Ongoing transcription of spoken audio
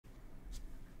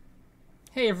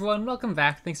Hey everyone, welcome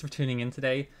back. Thanks for tuning in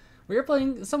today. We are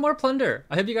playing some more Plunder.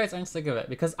 I hope you guys aren't sick of it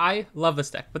because I love this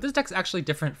deck, but this deck's actually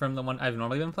different from the one I've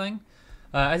normally been playing.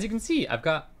 As you can see, I've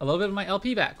got a little bit of my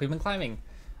LP back. We've been climbing.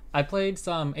 I played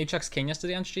some HX Kane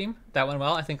yesterday on stream. That went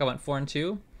well. I think I went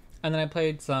 4-2. And then I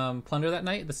played some Plunder that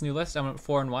night, this new list. I went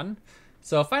 4-1.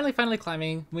 So finally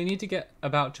climbing. We need to get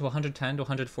about to 110 to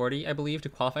 140, I believe, to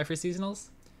qualify for seasonals.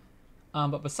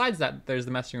 But besides that, there's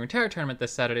the Mastering Runeterra tournament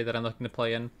this Saturday that I'm looking to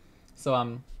play in. So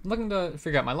I'm looking to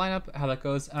figure out my lineup, how that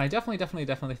goes, and I definitely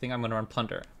think I'm going to run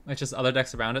Plunder. It's just other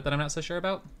decks around it that I'm not so sure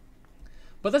about.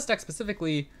 But this deck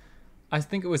specifically, I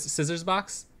think it was Scissors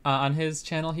Box on his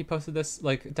channel. He posted this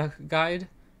like deck guide,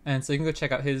 and so you can go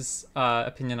check out his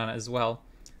opinion on it as well.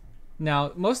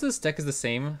 Now, most of this deck is the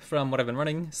same from what I've been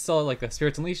running. Still like the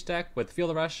Spirits Unleashed deck with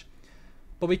Field of Rush,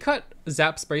 but we cut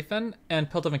Zap Sprayfen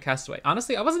and Piltover and Castaway.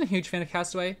 Honestly, I wasn't a huge fan of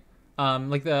Castaway.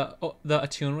 Like the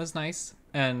attune was nice.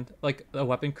 And like a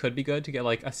weapon could be good to get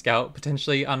like a scout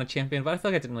potentially on a champion, but I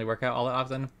feel like it didn't really work out all that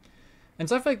often. And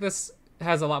so I feel like this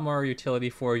has a lot more utility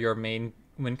for your main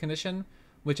win condition,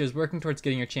 which is working towards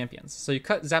getting your champions. So you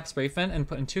cut Zap Sprayfen and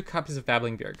put in 2 copies of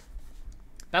Babbling Beard.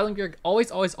 Babbling Beard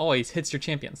always hits your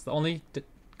champions. The only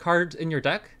cards in your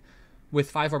deck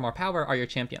with 5 or more power are your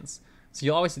champions. So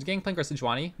you'll always hit Gangplank or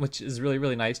Sejuani, which is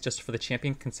really nice just for the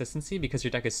champion consistency because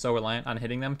your deck is so reliant on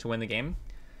hitting them to win the game.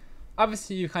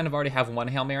 Obviously, you kind of already have one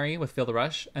Hail Mary with Field of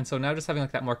Rush, and so now just having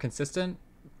like that more consistent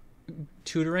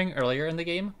tutoring earlier in the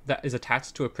game that is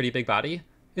attached to a pretty big body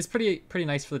is pretty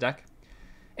nice for the deck.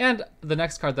 And the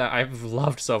next card that I've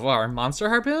loved so far, Monster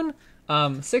Harpoon.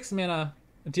 6 mana,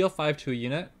 deal 5 to a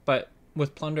unit, but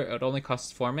with Plunder it only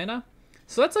costs 4 mana.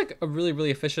 So that's like a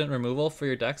really efficient removal for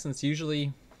your deck, since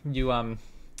usually you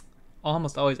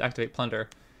almost always activate Plunder.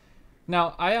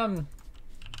 Now I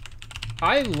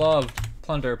loved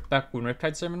Plunder back when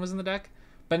Riptide Sermon was in the deck,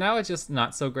 but now it's just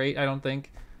not so great, I don't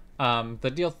think.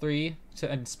 The deal 3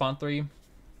 and spawn 3,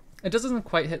 it just doesn't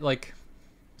quite hit like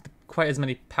quite as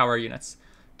many power units.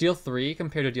 Deal 3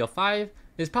 compared to deal 5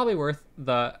 is probably worth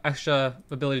the extra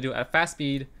ability to do it at fast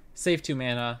speed, save 2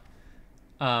 mana,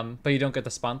 but you don't get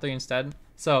the spawn 3 instead.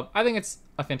 So I think it's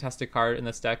a fantastic card in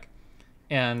this deck,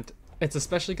 and it's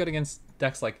especially good against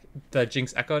decks like the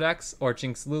Jinx Echo decks or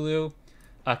Jinx Lulu,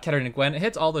 Kettering and Gwen. It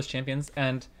hits all those champions,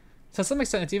 and to some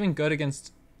extent it's even good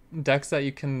against decks that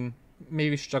you can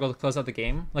maybe struggle to close out the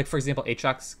game, like for example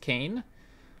HX Kane.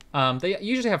 They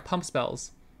usually have pump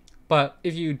spells, but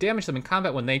if you damage them in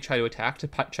combat when they try to attack to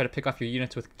try to pick off your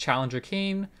units with Challenger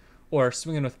Kane or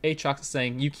swing in with HX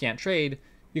saying you can't trade,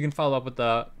 you can follow up with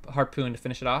the Harpoon to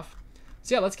finish it off.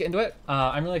 So yeah, let's get into it.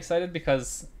 I'm really excited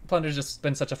because Plunder's just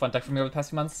been such a fun deck for me over the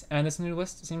past few months, and this new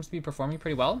list seems to be performing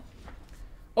pretty well.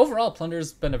 Overall,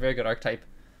 Plunder's been a very good archetype,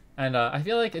 and I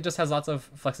feel like it just has lots of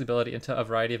flexibility into a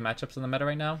variety of matchups in the meta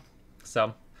right now.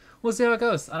 So we'll see how it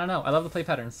goes. I don't know. I love the play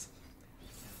patterns.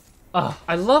 I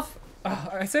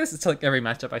say this to like every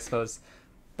matchup, I suppose,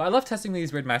 but I love testing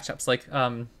these weird matchups. Like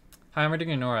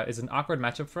Heimerdinger Nora is an awkward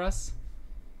matchup for us.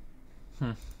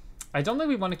 I don't think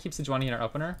we want to keep Sejuani in our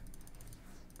opener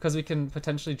because we can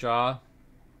potentially draw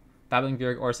Babbling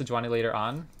Beard or Sejuani later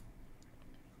on.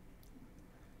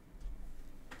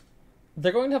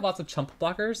 They're going to have lots of chump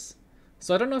blockers,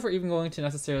 so I don't know if we're even going to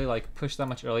necessarily like push that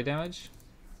much early damage.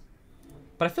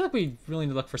 But I feel like we really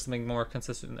need to look for something more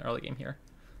consistent in the early game here.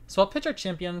 So I'll pitch our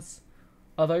champions,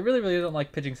 although I really don't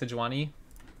like pitching Sejuani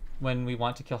when we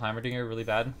want to kill Heimerdinger really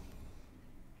bad.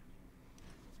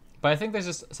 But I think there's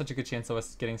just such a good chance of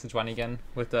us getting Sejuani again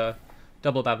with the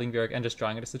double Babbling Beard and just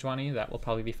drawing it to Sejuani. That will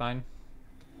probably be fine.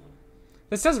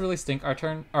 This does really stink our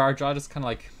turn, or our draw just kind of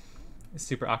like is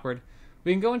super awkward.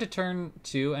 We can go into turn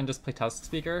 2 and just play Tusk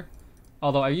Speaker,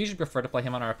 although I usually prefer to play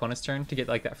him on our opponent's turn to get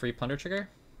like that free Plunder trigger.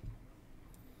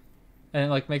 And it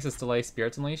like makes us delay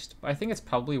Spirits Unleashed, but I think it's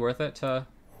probably worth it to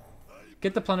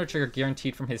get the Plunder trigger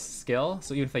guaranteed from his skill,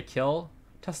 so even if they kill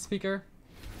Tusk Speaker,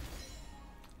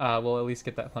 we'll at least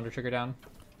get that Plunder trigger down.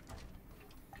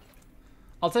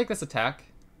 I'll take this attack.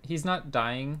 He's not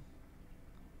dying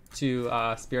to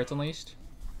Spirits Unleashed.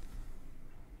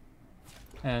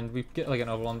 And we get like an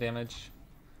overwhelm damage.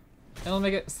 And it'll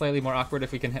make it slightly more awkward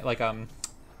if we can hit like a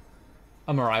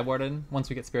Mirai Warden. Once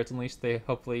we get Spirits Unleashed, they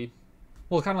hopefully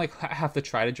will kind of like have to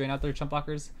try to drain out their chump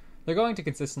blockers. They're going to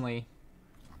consistently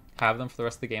have them for the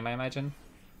rest of the game, I imagine.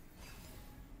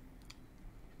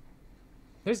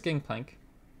 There's Gangplank.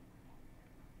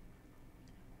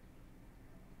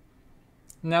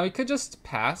 Now we could just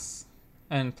pass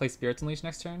and play Spirits Unleashed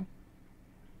next turn.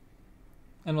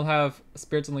 And we'll have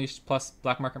Spirits Unleashed plus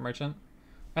Black Market Merchant.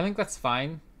 I think that's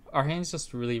fine. Our hand's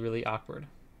just really awkward.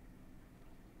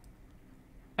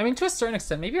 I mean, to a certain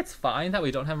extent, maybe it's fine that we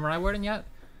don't have Mirai Warden yet.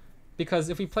 Because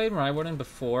if we played Mirai Warden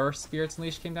before Spirits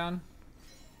Unleashed came down...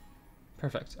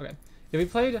 Perfect, okay. If we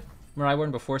played Mirai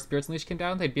Warden before Spirits Unleashed came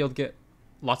down, they'd be able to get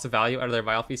lots of value out of their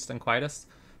Vile Feast and Quietus.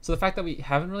 So the fact that we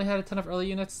haven't really had a ton of early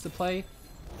units to play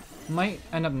might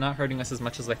end up not hurting us as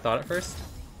much as I thought at first.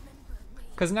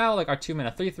 Because now, like, our 2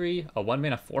 mana 3/3, a 1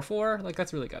 mana 4/4, like,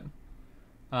 that's really good.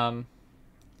 And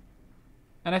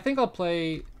I think I'll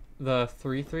play the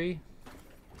 3/3.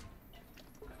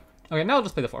 Okay, now I'll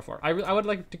just play the 4/4. I would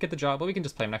like to get the job, but we can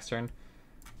just play him next turn.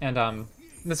 And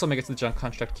this will make it so the Junk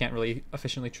Construct can't really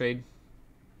efficiently trade.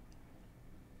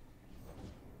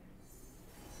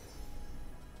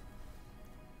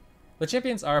 The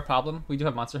champions are a problem. We do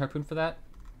have Monster Harpoon for that.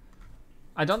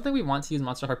 I don't think we want to use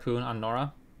Monster Harpoon on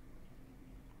Nora.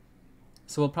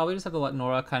 So we'll probably just have to let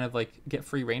Nora kind of like get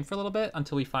free reign for a little bit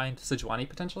until we find Sejuani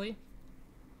potentially.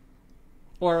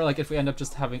 Or like if we end up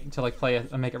just having to like play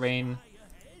a Make It Rain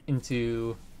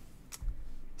into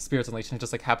Spirits Unleashed and it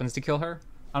just like happens to kill her,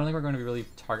 I don't think we're going to really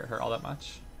target her all that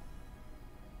much.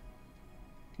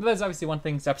 But that's obviously one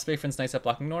thing. Zap Spayfin's nice at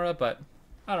blocking Nora, but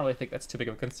I don't really think that's too big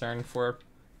of a concern for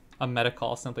a meta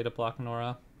call simply to block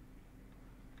Nora.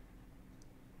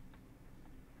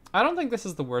 I don't think this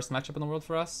is the worst matchup in the world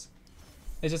for us.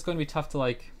 It's just going to be tough to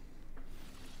like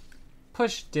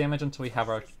push damage until we have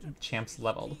our champs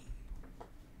leveled.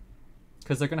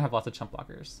 Because they're going to have lots of chump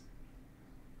blockers.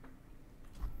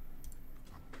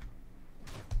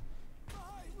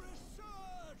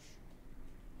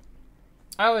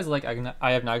 I always like I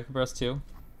have Nagakabros too.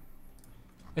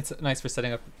 It's nice for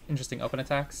setting up interesting open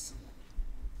attacks.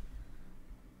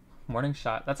 Warning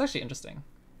Shot. That's actually interesting.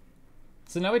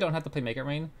 So now we don't have to play Make It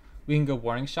Rain. We can go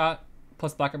Warning Shot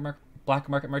plus Black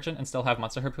Market Merchant and still have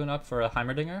Monster Harpoon up for a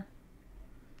Heimerdinger.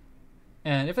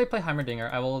 And if they play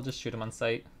Heimerdinger, I will just shoot him on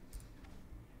sight.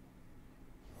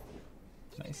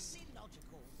 Nice.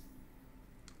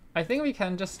 I think we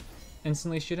can just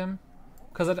instantly shoot him.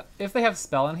 Because if they have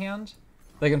Spell in hand,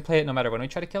 they can play it no matter when we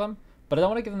try to kill him. But I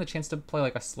don't want to give them the chance to play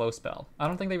like a slow spell. I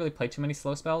don't think they really play too many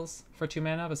slow spells for 2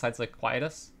 mana besides like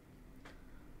Quietus.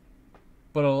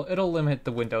 But it'll limit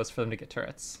the windows for them to get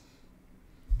turrets.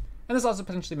 And this also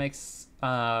potentially makes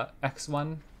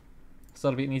X1, so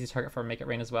it'll be an easy target for Make It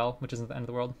Rain as well, which isn't the end of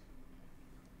the world.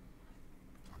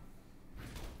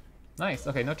 Nice,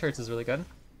 okay, no turrets is really good.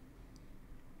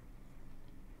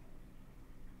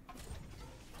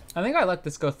 I think I let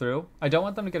this go through. I don't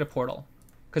want them to get a portal,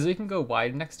 because we can go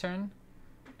wide next turn,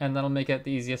 and that'll make it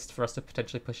the easiest for us to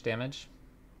potentially push damage.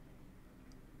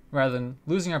 Rather than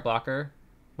losing our blocker,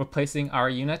 replacing our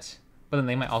unit, but then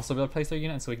they might also be able to place their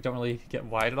unit, and so we don't really get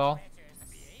wide at all.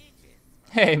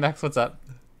 Hey, Max, what's up?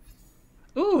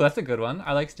 Ooh, that's a good one.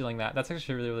 I like stealing that. That's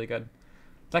actually really, really good.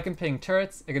 That can ping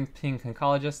turrets, it can ping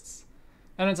Concologists,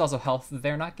 and it's also health that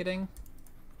they're not getting.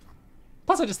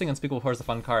 Plus, I just think Unspeakable Horror is a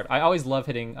fun card. I always love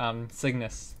hitting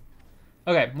Cygnus.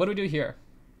 Okay, what do we do here?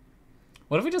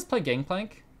 What if we just play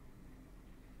Gangplank?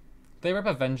 They rip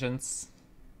a Vengeance.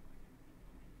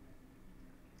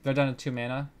 They're down to 2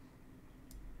 mana.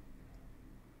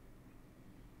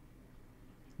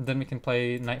 Then we can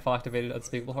play Nightfall activated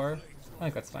Unspeakable Horror. I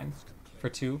think that's fine. For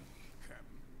 2.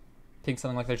 Ping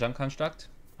something like their Junk Construct.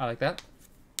 I like that.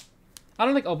 I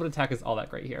don't think open attack is all that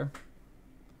great here.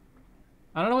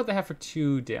 I don't know what they have for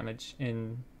 2 damage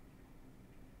in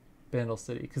Bandle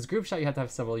City. Because Group Shot you have to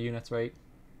have several units, right?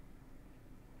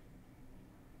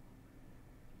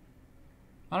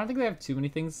 I don't think they have too many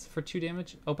things for 2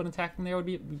 damage. Open attacking there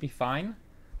would be fine.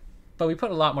 But we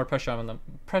put a lot more pressure on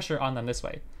them this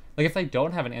way. Like if they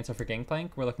don't have an answer for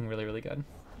Gangplank, we're looking really, really good.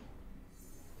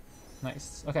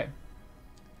 Nice. Okay.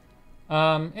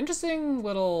 Interesting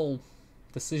little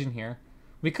decision here.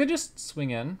 We could just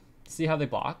swing in, see how they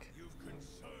block,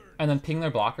 and then ping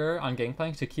their blocker on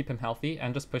Gangplank to keep him healthy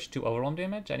and just push 2 overwhelm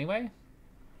damage anyway.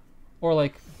 Or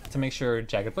like to make sure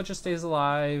Jagged Butcher stays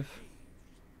alive.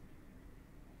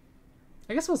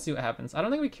 I guess we'll see what happens. I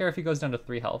don't think we care if he goes down to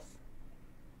 3 health.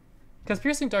 Because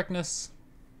Piercing Darkness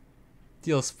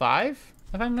deals 5,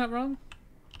 if I'm not wrong.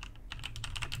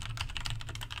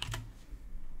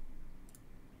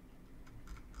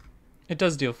 It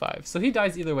does deal 5. So he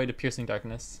dies either way to Piercing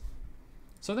Darkness.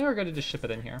 So I think we're going to just ship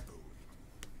it in here.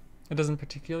 It doesn't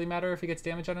particularly matter if he gets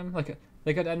damage on him. Like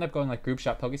they could end up going like Group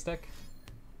Shot Pokestick.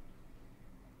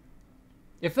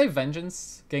 If they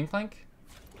Vengeance Gangplank.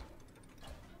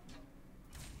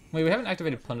 Wait, we haven't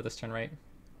activated Plunder this turn, right?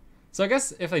 So I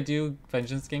guess if they do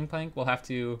Vengeance Gangplank, we'll have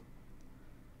to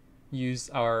use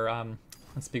our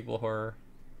Unspeakable Horror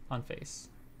on face.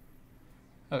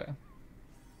 Okay.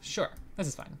 Sure. This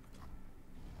is fine.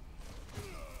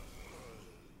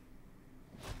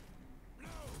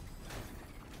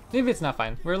 Maybe it's not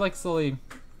fine. We're like slowly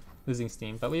losing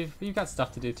steam, but we've got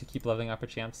stuff to do to keep leveling up our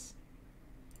champs.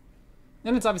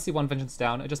 And it's obviously one vengeance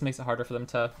down. It just makes it harder for them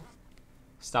to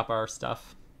stop our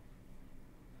stuff.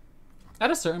 At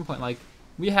a certain point, like,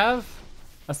 we have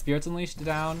a Spirits Unleashed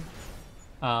down.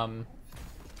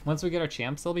 Once we get our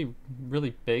champs, they'll be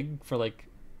really big for, like,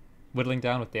 whittling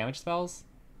down with damage spells.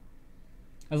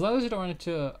 As long as you don't run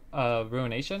into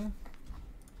Ruination,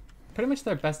 pretty much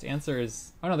their best answer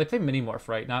is... Oh no, they play Minimorph,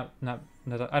 right? Not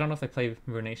I don't know if they play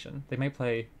Ruination. They may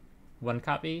play one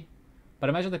copy, but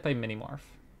I imagine they play Minimorph.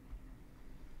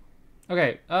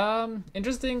 Okay,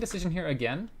 interesting decision here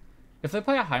again. If they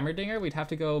play a Heimerdinger, we'd have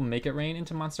to go Make It Rain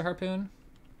into Monster Harpoon.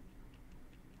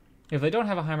 If they don't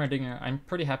have a Heimerdinger, I'm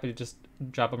pretty happy to just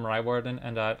drop a Mirai Warden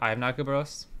and I have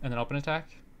Nagabros and then open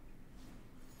attack.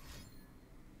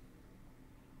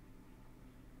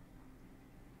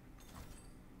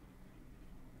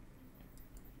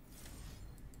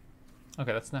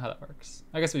 Okay, that's not how that works.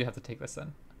 I guess we have to take this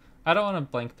then. I don't want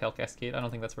to blank Pale Cascade. I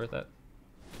don't think that's worth it.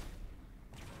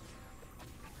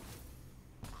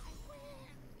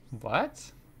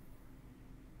 What?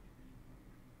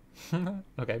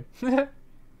 Okay.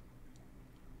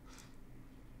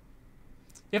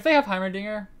 If they have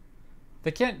Heimerdinger,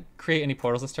 they can't create any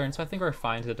portals this turn, so I think we're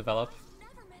fine to develop.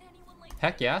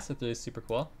 Heck yeah, so 3 is super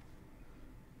cool.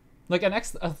 Like an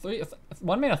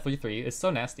one mana 3/3 is so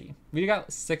nasty. We got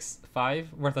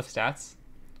 6/5 worth of stats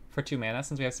for 2 mana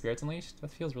since we have Spirits Unleashed.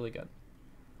 That feels really good.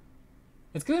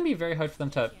 It's going to be very hard for them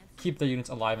to keep their units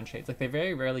alive in trades. Like, they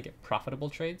very rarely get profitable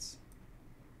trades.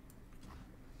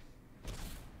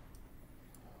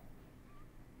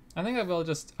 I think I will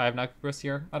just... I have Nagabros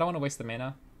here. I don't want to waste the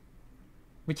mana.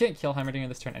 We can't kill Heimerdinger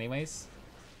this turn anyways.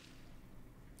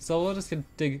 So we'll just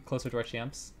dig closer to our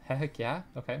champs. Heck yeah,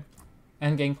 okay.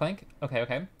 And Gangplank.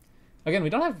 Okay. Again, we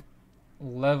don't have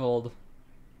leveled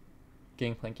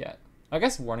Gangplank yet. I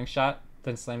guess Warning Shot,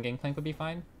 then Slam Gangplank would be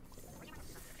fine.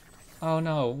 Oh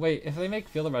no, wait, if they make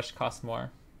Field Rush cost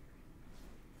more.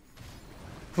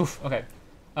 Oof, okay.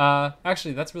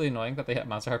 Actually, that's really annoying that they hit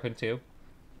Monster Harpoon too.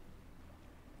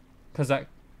 Because that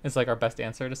is like our best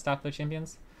answer to stop their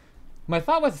champions. My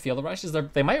thought with Field Rush is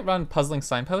they might run Puzzling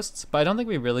Signposts, but I don't think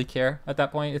we really care at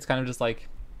that point. It's kind of just like,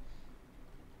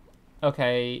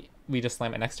 okay, we just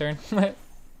slam it next turn.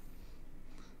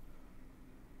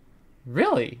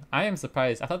 Really? I am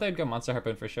surprised. I thought they'd go Monster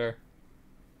Harpoon for sure.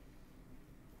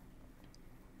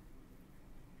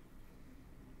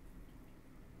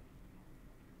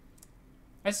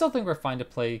 I still think we're fine to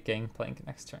play Gangplank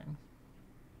next turn.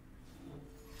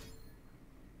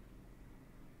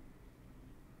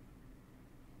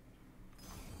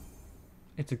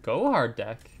 It's a go hard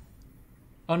deck.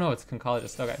 Oh no, it's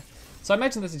Conchologist. Okay. So I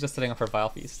imagine this is just setting up for Vile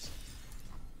Feast.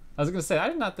 I was gonna say, I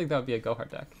did not think that would be a go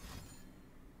hard deck.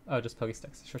 Oh, just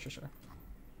Pokesticks. Sure.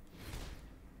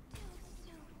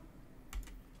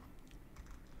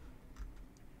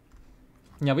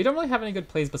 Yeah, we don't really have any good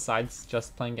plays besides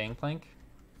just playing Gangplank.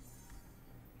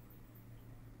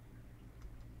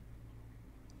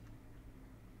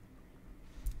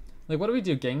 Like, what do we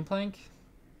do? Gangplank?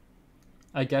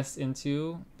 I guess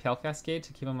into Pale Cascade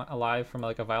to keep him alive from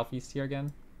like a Vile Feast here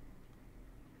again.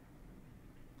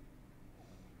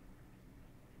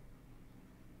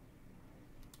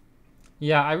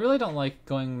 Yeah, I really don't like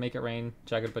going Make It Rain,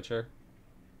 Jagged Butcher.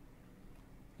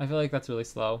 I feel like that's really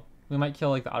slow. We might kill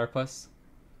like the Otterpuss.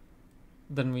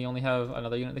 Then we only have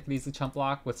another unit that could easily chump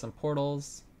block with some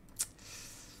portals.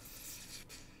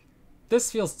 This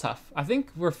feels tough. I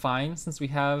think we're fine since we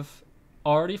have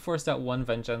already forced out 1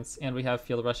 Vengeance and we have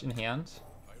Field Rush in hand.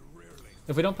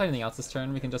 If we don't play anything else this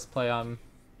turn, we can just play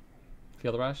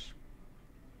Field Rush.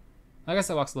 I guess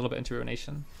that walks a little bit into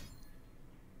Ruination.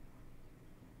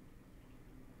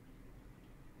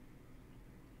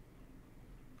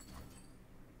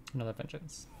 Another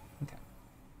Vengeance. Okay.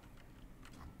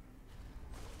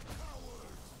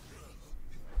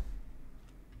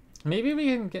 Maybe we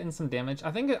can get in some damage.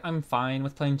 I think I'm fine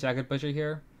with playing Jagged Butcher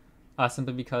here,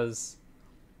 simply because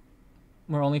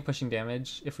we're only pushing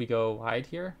damage if we go wide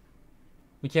here.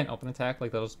 We can't open attack,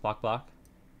 like they'll just block.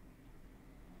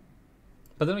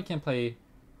 But then we can't play...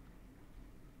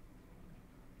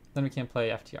 Then we can't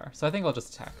play FTR. So I think I'll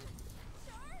just attack.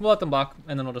 We'll let them block,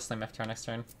 and then we'll just slam FTR next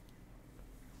turn.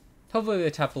 Hopefully they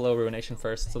tap below Ruination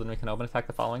first, so then we can open attack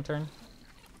the following turn.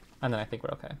 And then I think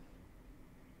we're okay.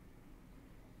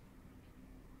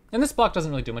 And this block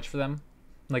doesn't really do much for them,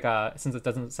 like since it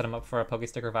doesn't set them up for a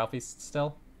Pokestick or Vile Feast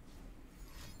still.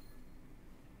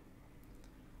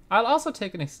 I'll also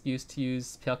take an excuse to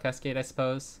use Pale Cascade, I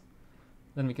suppose.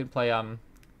 Then we could play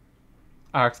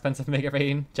Our expensive Mega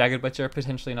Rain, Jagged Butcher,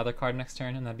 potentially another card next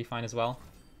turn, and that'd be fine as well.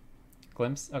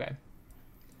 Glimpse, okay.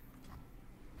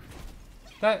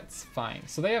 That's fine.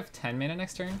 So they have 10 mana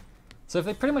next turn. So if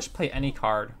they pretty much play any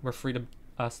card, we're free to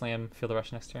slam Field of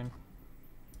Rush next turn.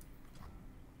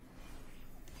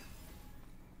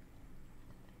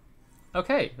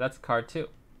 Okay, that's card 2.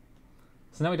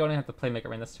 So now we don't even have to play Mega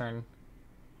Rain this turn.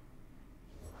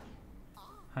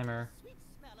 Heimer.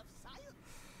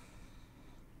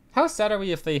 How sad are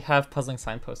we if they have Puzzling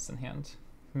Signposts in hand?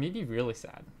 Maybe really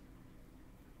sad.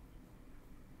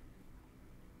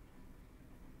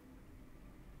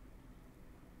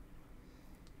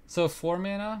 So 4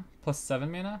 mana plus 7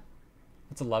 mana?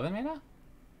 That's 11 mana?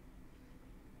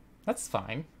 That's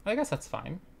fine. I guess that's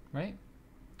fine, right?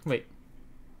 Wait.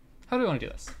 How do we want to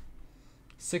do this?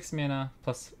 6 mana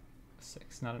plus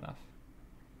 6, not enough.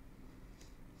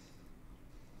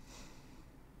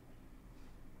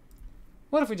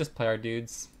 What if we just play our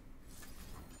dudes?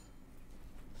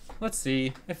 Let's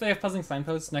see. If they have Puzzling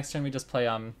Signposts, next turn we just play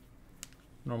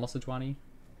normal Sejuani.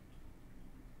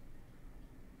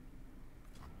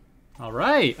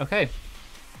 Alright, okay.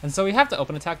 And so we have to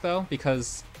open attack though,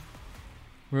 because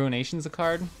Ruination's a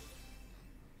card.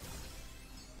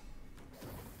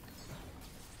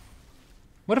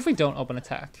 What if we don't open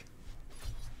attack?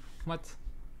 What?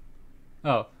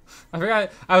 Oh, I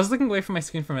forgot. I was looking away from my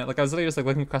screen for a minute. Like I was literally just like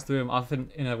looking across the room, off in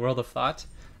a world of thought,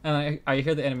 and I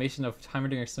hear the animation of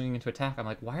Heimerdinger swinging into attack. I'm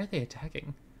like, why are they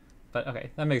attacking? But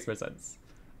okay, that makes more sense.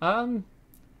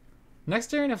 Next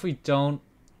turn, if we don't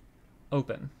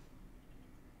open,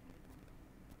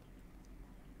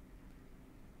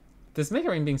 this Make It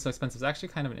Rain being so expensive is actually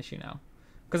kind of an issue now,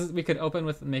 because we could open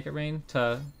with Make It Rain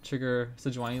to trigger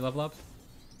Sejuani level up.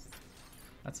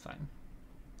 That's fine.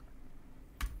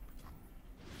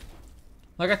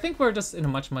 Like, I think we're just in a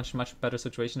much better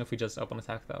situation if we just open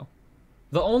attack, though.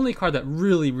 The only card that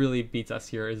really beats us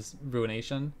here is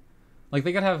Ruination. Like,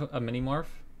 they could have a Mini-Morph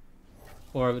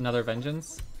or another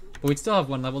Vengeance, but we'd still have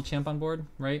 1 level champ on board,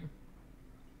 right?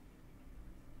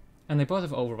 And they both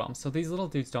have Overwhelm, so these little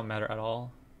dudes don't matter at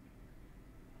all.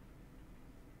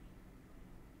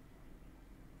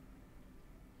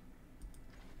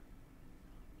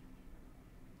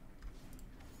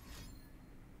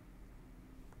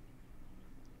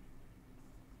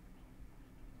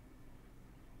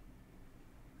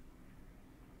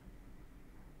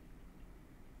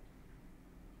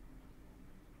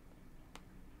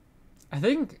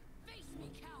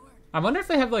 I wonder if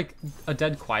they have like a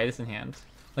dead Quietus in hand.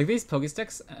 Like these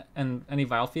Pokesticks and any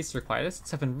Vile Feasts or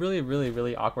Quietists have been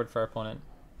really awkward for our opponent.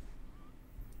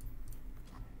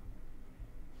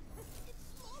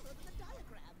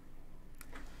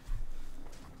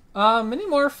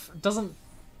 Mini-Morph doesn't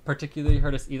particularly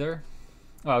hurt us either.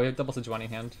 Oh, we have double Sejuani in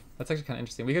hand. That's actually kind of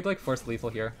interesting. We could like force lethal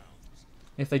here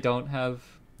if they don't have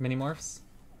Mini-Morphs.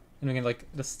 And we can like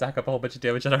just stack up a whole bunch of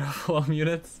damage on our overwhelm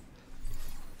units.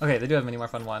 Okay, they do have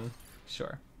Mini-Morph on 1.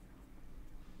 Sure.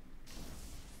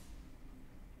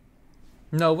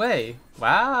 No way!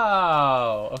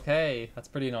 Wow! Okay, that's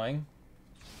pretty annoying.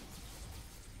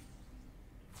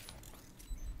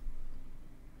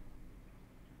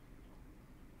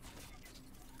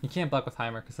 You can't block with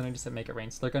Heimer because then I just hit Make It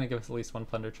Rain, so they're gonna give us at least 1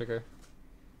 Plunder trigger.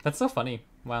 That's so funny.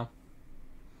 Wow.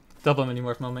 Double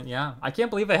Mini-Morph moment, yeah. I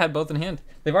can't believe they had both in hand.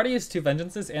 They've already used 2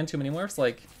 Vengeances and 2 Mini-Morphs,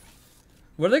 like...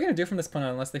 What are they going to do from this point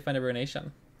on unless they find a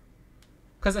Ruination?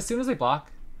 Because as soon as they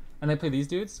block and they play these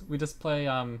dudes, we just play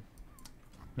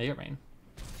Make It Rain.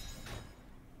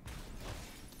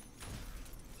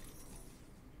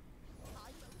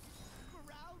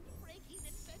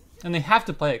 And they have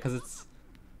to play it because it's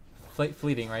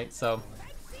fleeting, right? So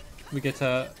we get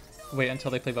to wait until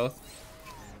they play both.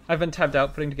 I've been tabbed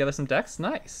out putting together some decks.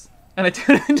 Nice. And I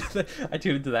tuned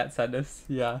into that sadness.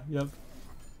 Yeah, yep.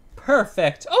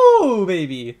 Perfect. Oh,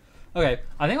 baby. Okay,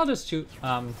 I think I'll just shoot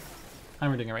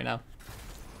Heimerdinger right now.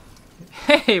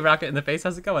 Hey, Rocket in the face.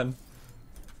 How's it going?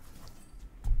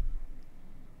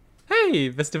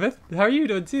 Hey, Vistavith. How are you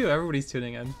doing too? Everybody's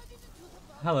tuning in.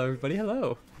 Hello, everybody.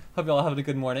 Hello. Hope y'all having a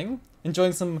good morning.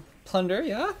 Enjoying some Plunder,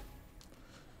 yeah?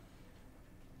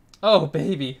 Oh,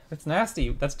 baby. That's nasty.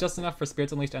 That's just enough for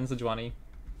Spirits Unleashed and Sejuani.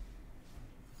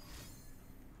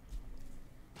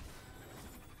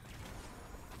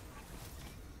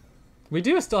 We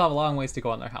do still have a long ways to go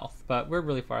on their health, but we're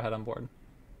really far ahead on board.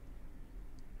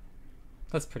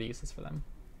 That's pretty useless for them.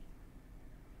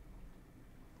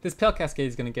 This Pale Cascade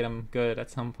is going to get him good at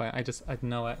some point. I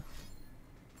know it.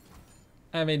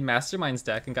 I made Mastermind's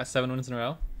deck and got 7 wins in a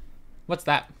row. What's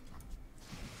that?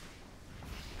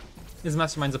 Is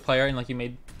Mastermind's a player and like you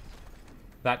made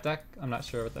that deck? I'm not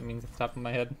sure what that means off the top of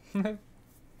my head.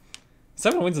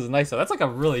 7 wins is nice though. That's like a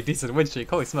really decent win streak.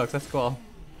 Holy smokes, that's cool.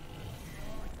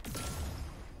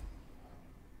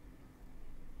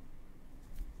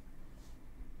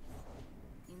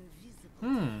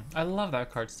 I love that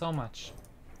card so much.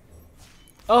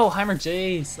 Oh, Heimer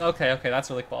Jace. Okay, that's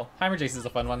really cool. Heimer Jace is a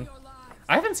fun one.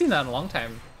 I haven't seen that in a long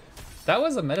time. That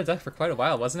was a meta deck for quite a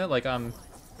while, wasn't it? Like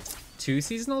 2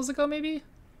 seasonals ago, maybe?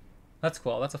 That's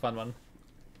cool. That's a fun one.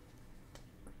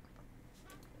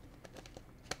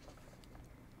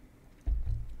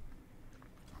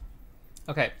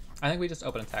 Okay, I think we just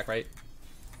open attack, right?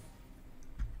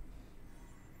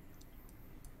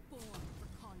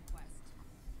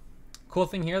 Cool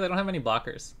thing here, they don't have any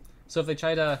blockers. So if they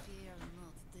try to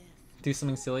do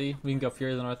something silly, we can go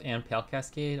Fury of the North and Pale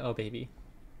Cascade. Oh, baby.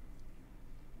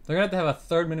 They're gonna have to have a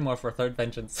third Minimorph for a third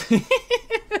Vengeance.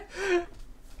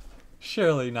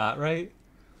 Surely not, right?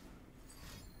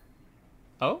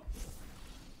 Oh?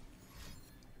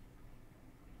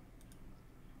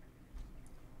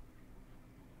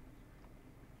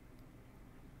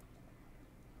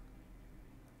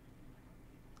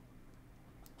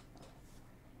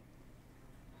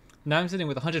 Now I'm sitting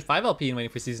with 105 LP and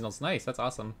waiting for seasonals. Nice, that's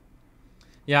awesome.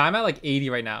 Yeah, I'm at like 80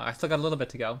 right now. I still got a little bit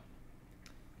to go.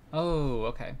 Oh,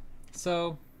 okay.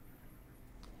 So,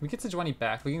 we get Sejuani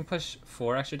back. We can push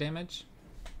 4 extra damage.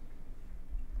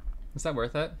 Is that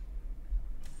worth it?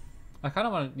 I kind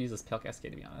of want to use this Pale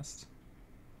Cascade, to be honest.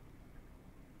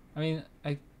 I mean,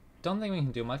 I don't think we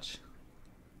can do much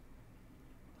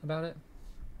about it.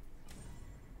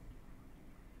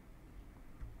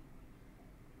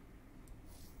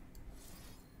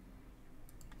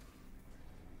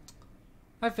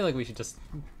 I feel like we should just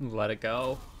let it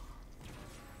go.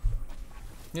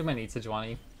 We might need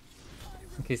Sejuani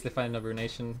in case they find another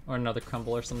Ruination or another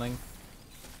Crumble or something.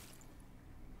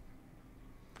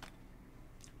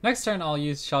 Next turn, I'll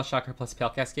use Shell Shocker plus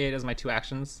Pale Cascade as my 2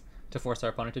 actions to force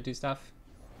our opponent to do stuff.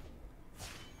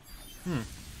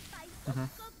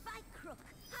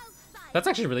 That's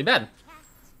actually really bad.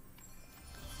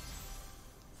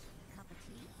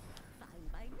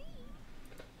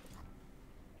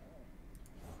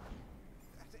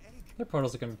 Their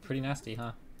portals are gonna be pretty nasty,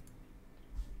 huh?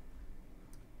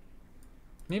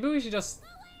 Maybe we should just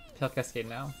Pale Cascade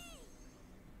now.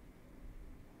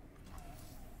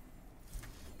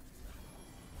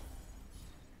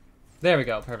 There we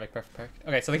go. Perfect.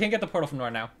 Okay, so they can't get the portal from Nor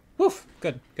now. Woof!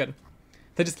 Good.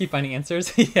 They just keep finding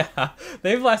answers. Yeah,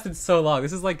 they've lasted so long.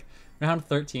 This is like round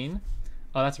 13.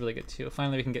 Oh, that's really good too.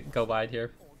 Finally, we can go wide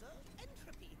here.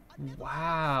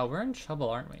 Wow, we're in trouble,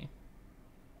 aren't we?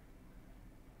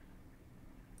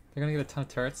 They're gonna get a ton of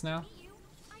turrets now.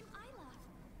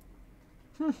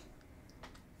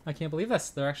 I can't believe this.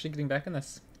 They're actually getting back in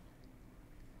this.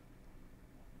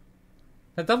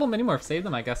 That double Minimorph saved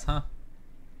them, I guess, huh?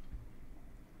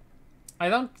 I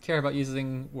don't care about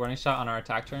using Warning Shot on our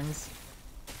attack turns.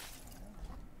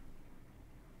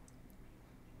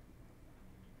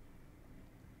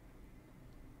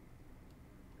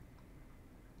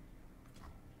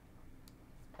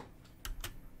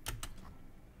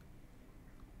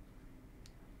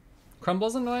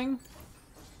 Crumble's annoying.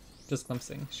 Just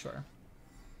glimpsing, sure.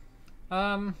 I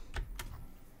don't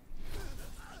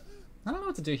know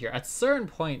what to do here. At a certain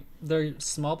point, their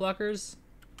small blockers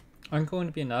aren't going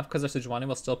to be enough because their Sejuani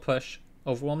will still push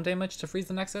overwhelm damage to freeze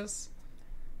the Nexus.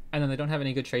 And then they don't have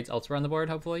any good trades elsewhere on the board,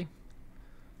 hopefully.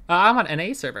 I'm on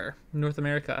NA server, North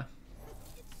America.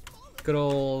 Good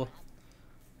old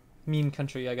meme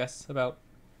country, I guess, about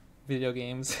video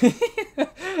games.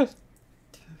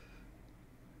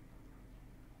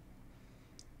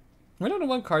 We're down to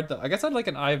 1 card though. I guess I'd like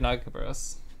an Eye of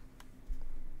Nagakabros.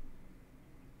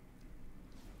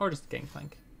 Or just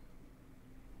Gangplank.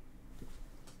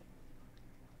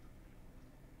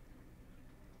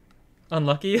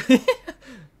 Unlucky?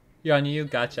 You're on EU?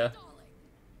 Gotcha.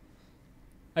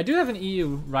 I do have an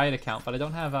EU Riot account, but I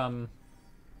don't have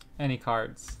any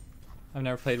cards. I've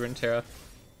never played Runeterra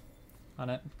on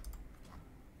it.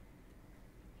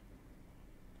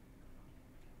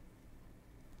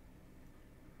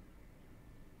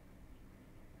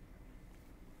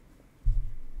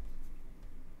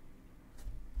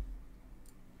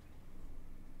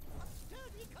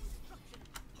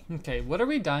 Okay, what are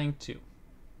we dying to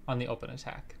on the open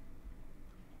attack?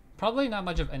 Probably not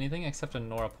much of anything except a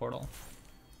Nora portal.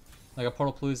 Like a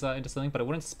Portal Palooza into something, but it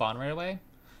wouldn't spawn right away.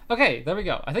 Okay, there we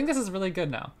go. I think this is really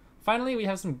good now. Finally, we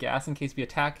have some gas in case we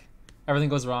attack. Everything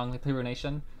goes wrong, like play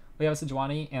Ruination. We have a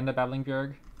Sejuani and a Battling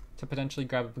Bjerg to potentially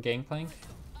grab a Gangplank.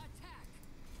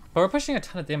 But we're pushing a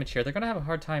ton of damage here. They're gonna have a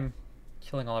hard time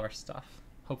killing all of our stuff,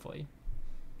 hopefully.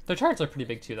 Their turrets are pretty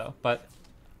big too though, but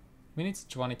we need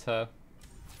Sejuani to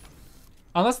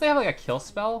Unless they have like a kill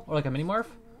spell or like a mini morph,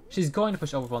 she's going to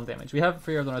push overwhelm damage. We have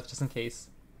Fury of the North just in case.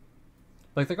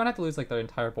 Like they're gonna have to lose like their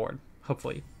entire board,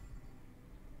 hopefully.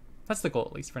 That's the goal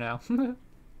at least for now.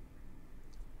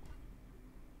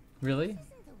 Really?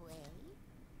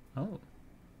 Oh.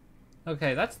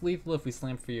 Okay, that's lethal if we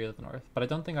slam Fury of the North, but I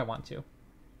don't think I want to.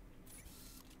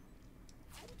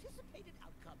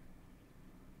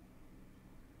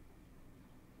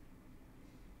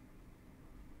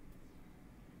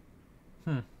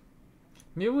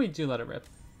 Maybe we do let it rip.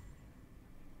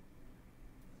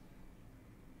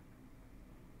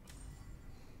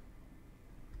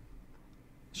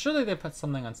 Surely they put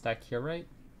something on stack here, right?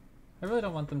 I really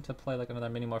don't want them to play like another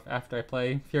mini morph after I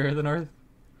play Fury of the North.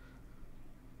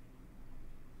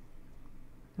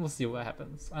 We'll see what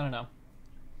happens. I don't know.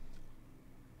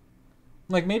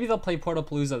 Like maybe they'll play Portal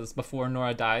Paloozas before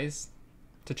Nora dies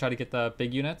to try to get the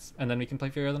big units, and then we can play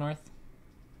Fury of the North.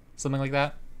 Something like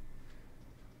that.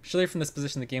 Surely from this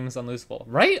position the game is unlosable.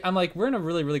 Right? I'm like, we're in a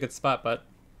really, really good spot, but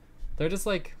they're just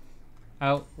like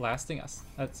outlasting us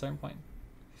at a certain point.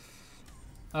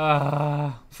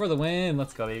 For the win.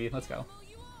 Let's go, baby. Let's go.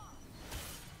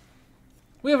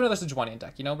 We have another Sejuani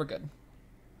deck, you know, we're good.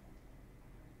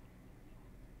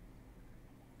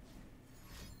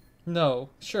 No,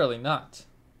 surely not.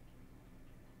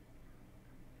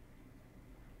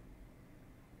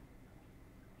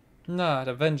 Not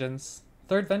a vengeance.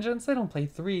 Third vengeance? They don't play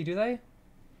 3, do they?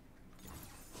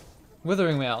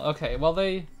 Withering Wail. Okay, well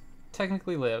they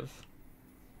technically live.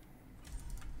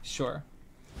 Sure.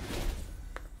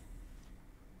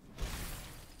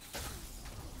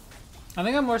 I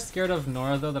think I'm more scared of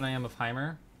Nora though than I am of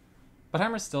Heimer. But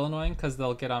Heimer's still annoying because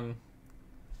they'll get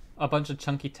a bunch of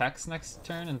chunky techs next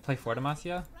turn and play for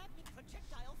Demacia.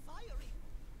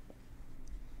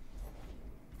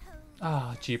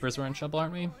 Ah, jeepers, we're in trouble,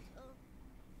 aren't we?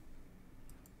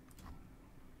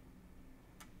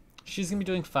 She's gonna be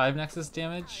doing 5 Nexus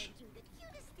damage.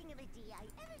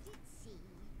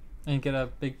 And get a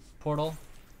big portal.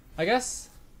 I guess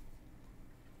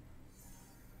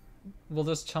we'll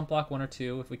just chump block 1 or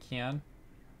 2 if we can.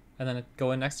 And then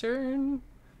go in next turn.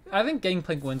 I think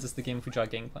Gangplank wins us the game if we draw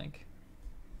Gangplank.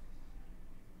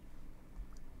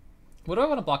 What do I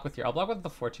want to block with here? I'll block with the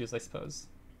 4-2s, I suppose.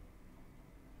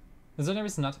 Is there any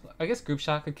reason not to block? I guess Group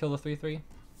Shot could kill the 3-3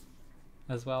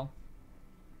 as well.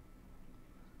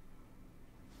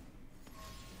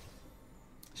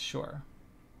 Sure.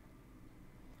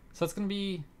 So it's going to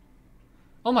be...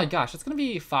 Oh my gosh, it's going to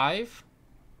be 5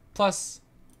 plus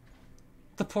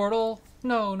the portal.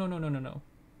 No.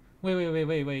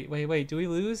 Wait. Do we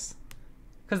lose?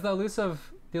 Because the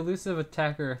elusive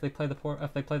attacker, if they play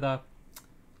the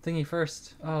thingy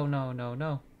first. Oh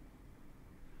no.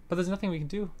 But there's nothing we can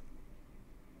do.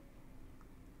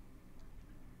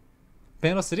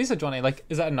 Bandle City Sejuani, like,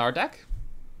 is that a Nar deck?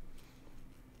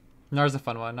 Nar's a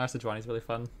fun one. Nar Sejuani's really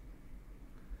fun.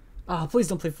 Ah, oh, please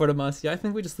don't play Fortimas. Yeah, I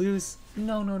think we just lose.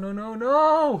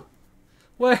 No.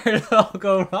 Where did it all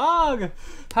go wrong?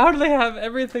 How do they have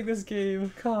everything this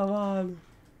game? Come on.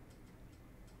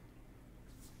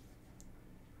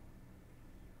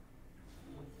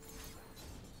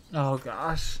 Oh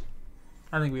gosh.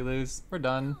 I think we lose. We're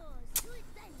done.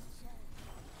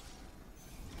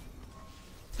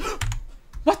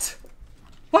 What?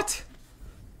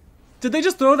 Did they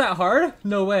just throw that hard?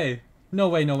 No way. No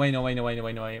way.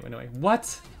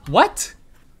 What?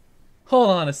 Hold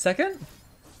on a second.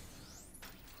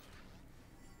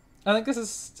 I think this is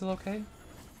still okay.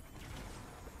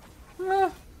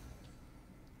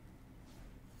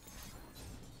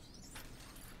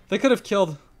 They could have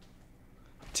killed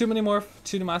 2 Minimorph,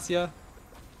 2 Demacia,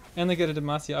 and they get a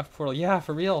Demacia off portal. Yeah,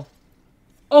 for real.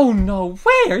 Oh no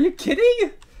way! Are you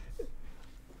kidding?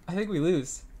 I think we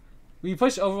lose. We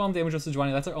push overwhelm damage with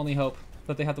Sejuani. That's our only hope.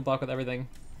 That they have to block with everything.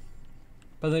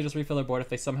 But then they just refill their board if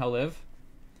they somehow live.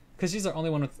 Because she's our only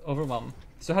one with overwhelm.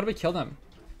 So how do we kill them?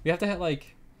 We have to hit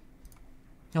like...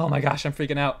 Oh my gosh, I'm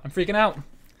freaking out.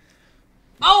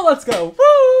 Oh, let's go!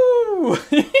 Woo!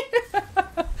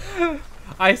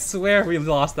 I swear we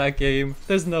lost that game.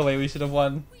 There's no way we should have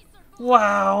won.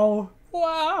 Wow!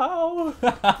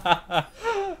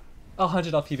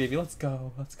 100 LP, baby. Let's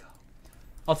go.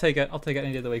 I'll take it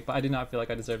any day of the week, but I do not feel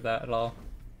like I deserve that at all.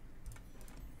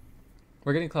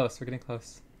 We're getting close.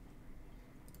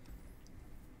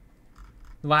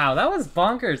 Wow, that was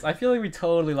bonkers. I feel like we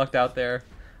totally lucked out there.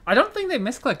 I don't think they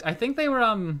misclicked. I think they were,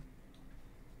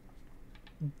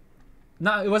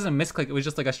 No, it wasn't a misclick. It was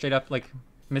just like a straight up, like,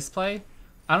 misplay.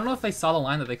 I don't know if they saw the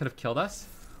line that they could have killed us.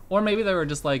 Or maybe they were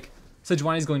just like,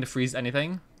 Sejuani's going to freeze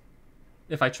anything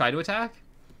if I try to attack.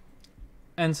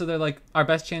 And so they're like, our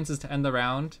best chance is to end the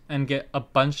round and get a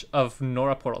bunch of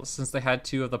Nora portals, since they had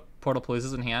 2 of the portal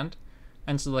paloozas in hand.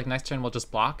 And so like next turn we'll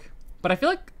just block. But I feel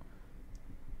like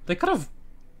they could have...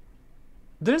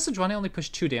 Didn't Sejuani only push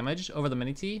 2 damage over the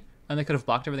mini-T? And they could have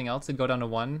blocked everything else and go down to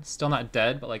 1. Still not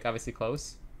dead, but like obviously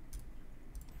close.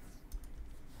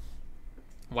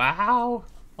 Wow.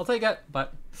 I'll take it,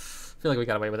 but I feel like we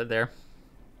got away with it there.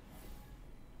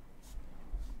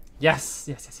 Yes,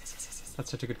 yes, yes, yes, yes, yes, yes. That's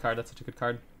such a good card. That's such a good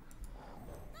card.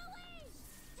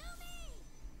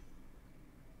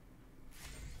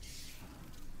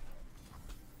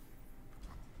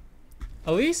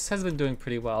 Elise has been doing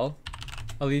pretty well.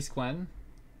 Elise Gwen.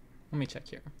 Let me check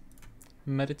here.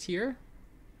 Mediteer.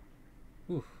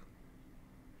 Oof.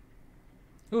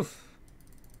 Oof.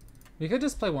 We could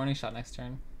just play Warning Shot next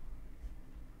turn.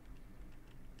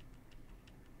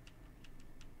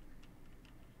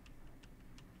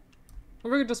 Or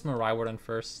we could just Mirai Warden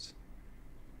first.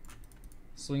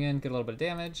 Swing in, get a little bit of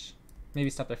damage.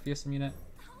 Maybe stop their fearsome unit.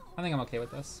 I think I'm okay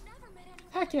with this.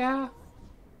 Heck yeah!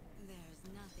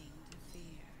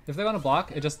 If they want to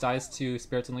block, it just dies to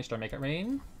Spirits Unleashed or Make It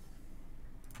Rain.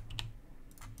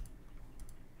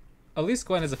 At least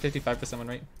Gwen is a 55% win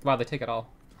rate. Wow, they take it all.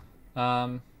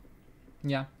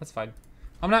 Yeah, that's fine.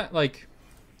 I'm not, like,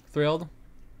 thrilled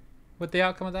with the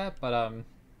outcome of that, but,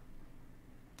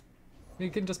 we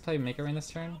can just play Make It Rain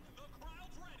this turn.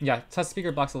 Yeah, Test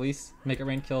Speaker blocks Elise. Make It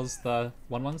Rain kills the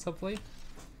 1/1s, hopefully.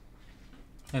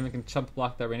 And we can chump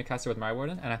block the Arena-Caster with Mirai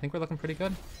Warden, and I think we're looking pretty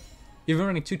good. Even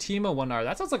running 2 Teemo, 1 Nara.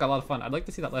 That sounds like a lot of fun. I'd like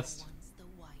to see that list.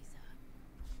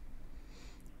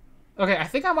 Okay, I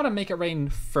think I want to Make It Rain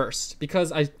first,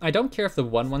 because I don't care if the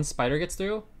 1/1 Spider gets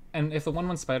through, and if the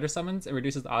 1/1 Spider summons, it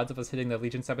reduces the odds of us hitting the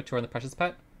Legion Saboteur and the Precious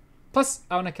Pet. Plus,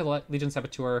 I want to kill Legion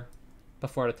Saboteur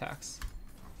before it attacks.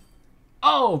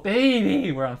 Oh,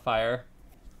 baby! We're on fire.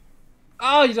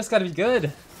 Oh, you just gotta be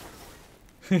good.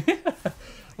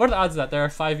 What are the odds of that? There are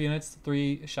 5 units,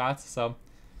 3 shots, so...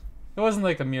 It wasn't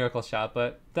like a miracle shot,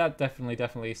 but that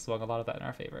definitely swung a lot of that in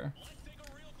our favor.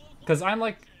 Because I'm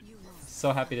like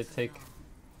so happy to take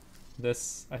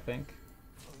this, I think.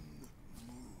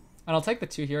 And I'll take the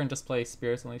 2 here and just play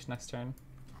Spirits Unleashed next turn.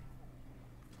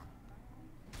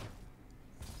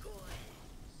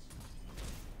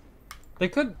 They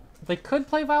could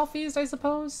play Vile Feast, I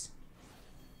suppose.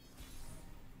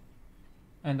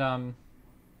 And oh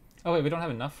wait, we don't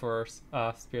have enough for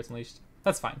Spirits Unleashed.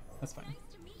 That's fine. That's fine.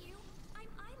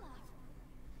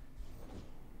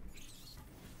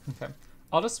 Okay,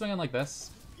 I'll just swing in like this,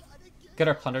 get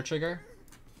our Plunder trigger,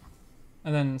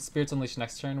 and then Spirits Unleashed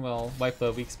next turn will wipe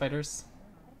the weak spiders.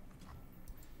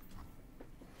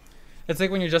 It's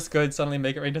like when you're just good, suddenly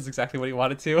Make It Rain does exactly what you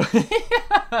want it to.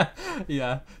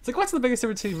 Yeah, it's like, what's the biggest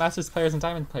difference between Masters players and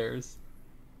Diamond players?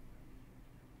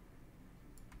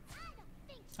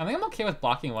 I think I'm okay with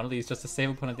blocking one of these just to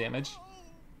save opponent damage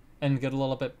and get a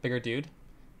little bit bigger dude.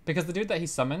 Because the dude that he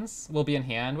summons will be in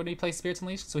hand when he plays Spirits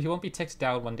Unleashed, so he won't be ticked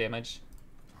down 1 damage.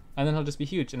 And then he'll just be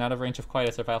huge and out of range of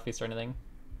Quietus or Vile Feast or anything.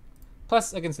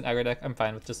 Plus, against an aggro deck, I'm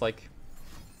fine with just like...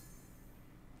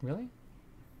 Really?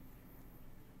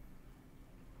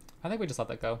 I think we just let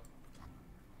that go.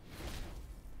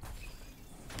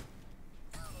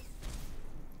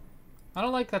 I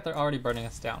don't like that they're already burning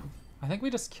us down. I think we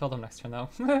just kill them next turn though.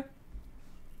 At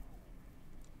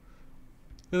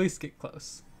least get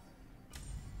close.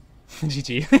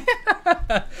 GG.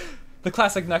 The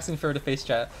classic next infer to face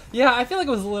chat. Yeah, I feel like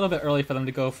it was a little bit early for them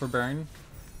to go for burn.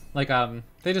 Like,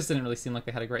 they just didn't really seem like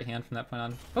they had a great hand from that point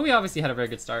on. But we obviously had a very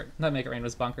good start. That Make It Rain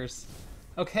was bonkers.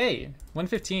 Okay,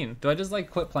 115. Do I just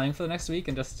like quit playing for the next week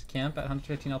and just camp at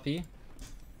 115 LP?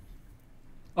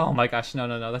 Oh my gosh,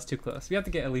 no, that's too close. We have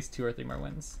to get at least 2 or 3 more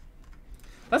wins.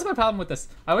 That's my problem with this.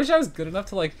 I wish I was good enough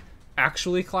to like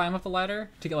actually climb up the ladder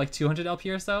to get like 200 LP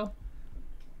or so.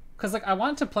 Cause like I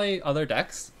want to play other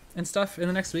decks and stuff in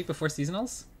the next week before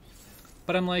seasonals,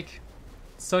 but I'm like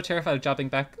so terrified of dropping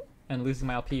back and losing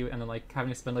my LP and then like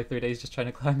having to spend like 3 days just trying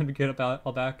to climb and get it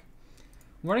all back.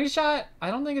 Warning Shot, I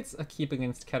don't think it's a keep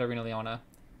against Katarina Leona.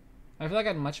 I feel like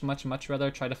I'd much rather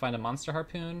try to find a Monster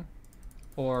Harpoon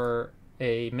or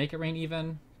a Make It Rain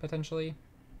even, potentially.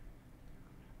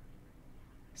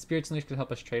 Spirits Unleashed could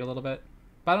help us trade a little bit,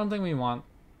 but I don't think we want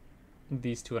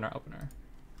these 2 in our opener.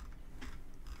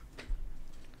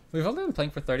 We've only been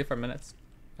playing for 34 minutes.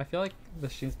 I feel like the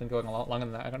stream's been going a lot longer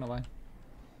than that. I don't know why.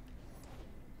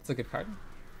 It's a good card.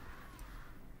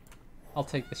 I'll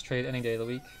take this trade any day of the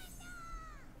week.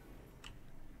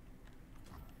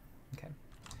 Okay.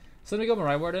 So then we go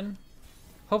Mirai Warden.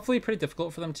 Hopefully pretty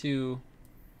difficult for them to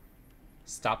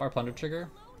stop our Plunder trigger.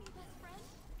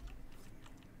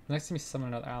 Next time you summon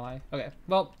another ally. Okay,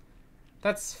 well,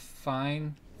 that's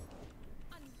fine.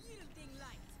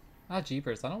 Ah,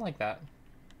 jeepers, I don't like that.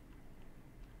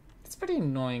 It's pretty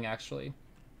annoying, actually.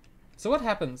 So what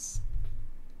happens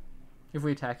if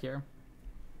we attack here?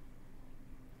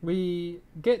 We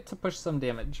get to push some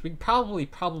damage. We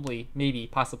probably, maybe,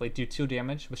 possibly do 2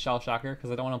 damage with Shell Shocker,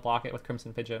 because I don't want to block it with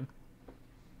Crimson Pigeon.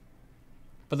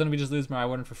 But then we just lose Mirai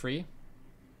Warden for free.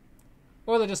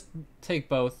 Or they just take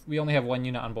both. We only have 1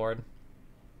 unit on board.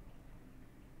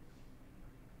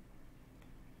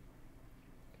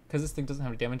 Because this thing doesn't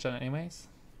have damage on it anyways.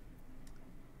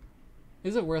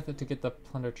 Is it worth it to get the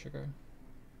Plunder trigger?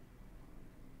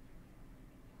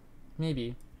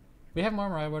 Maybe. We have more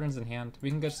Mirai Wardens in hand. We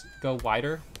can just go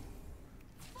wider.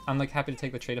 I'm like happy to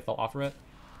take the trade if they'll offer it.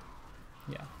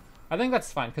 Yeah. I think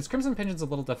that's fine, because Crimson Pigeon's a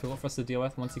little difficult for us to deal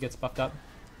with once he gets buffed up.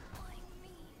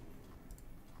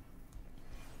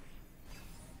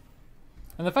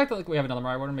 And the fact that like we have another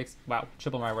Mirai Warden makes, wow,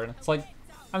 triple Mirai Warden. It's like,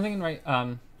 I'm thinking right,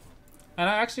 and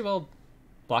I actually will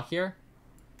block here,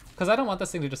 because I don't want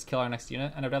this thing to just kill our next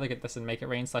unit, and I'd rather get this in Make It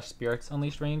Rain / Spirits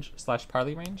Unleashed range /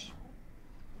 Parley range.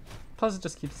 Plus it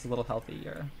just keeps us a little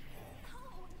healthier.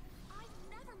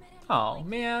 Oh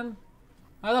man,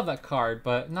 I love that card,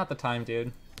 but not the time,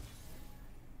 dude.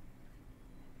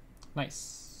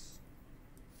 Nice.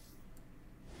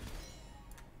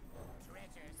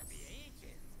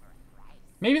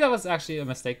 Maybe that was actually a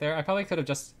mistake there. I probably could have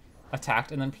just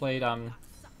attacked and then played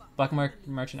Black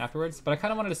Merchant afterwards, but I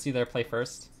kind of wanted to see their play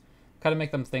first. Kind of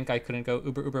make them think I couldn't go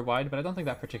uber wide, but I don't think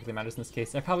that particularly matters in this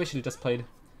case. I probably should have just played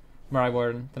Mirai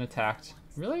Warden, then attacked.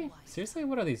 Really? Seriously?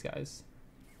 What are these guys?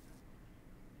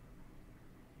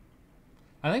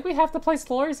 I think we have to play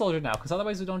Slurry Soldier now, because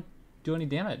otherwise we don't do any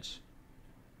damage.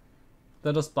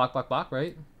 They'll just block,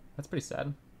 right? That's pretty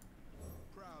sad.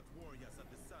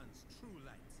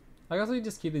 I guess we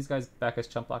just keep these guys back as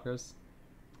chump blockers.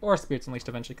 Or Spirits Unleashed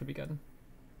eventually could be good.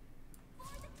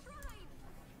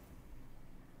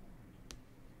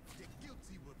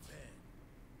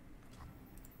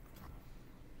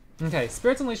 Okay,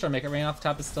 Spirits Unleashed or Make It Rain off the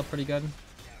top is still pretty good.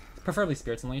 Preferably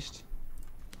Spirits Unleashed.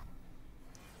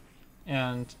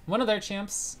 And one of their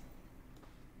champs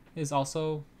is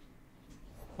also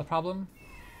a problem.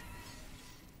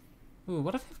 Ooh,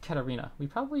 what if we have Katarina? We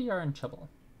probably are in trouble.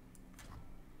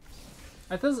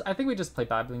 I think we just play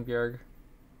Babbling Bjerg.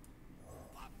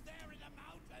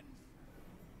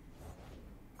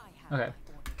 Okay.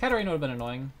 Katarina would have been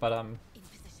annoying, but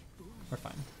we're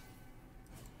fine.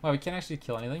 Wow, we can't actually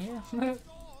kill anything here?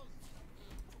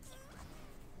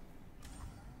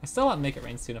 I still want to Make It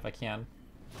Rain soon if I can.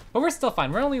 But we're still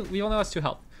fine. We only lost 2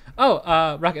 health.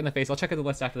 Oh, Rocket in the Face. I'll check out the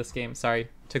list after this game. Sorry,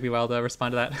 took me a while to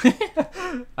respond to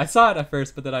that. I saw it at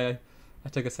first, but then I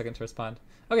took a second to respond.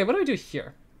 Okay, what do we do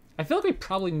here? I feel like we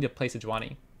probably need to play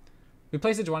Sejuani. We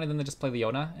play Sejuani, then they just play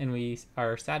Leona, and we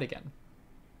are sad again.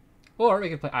 Or we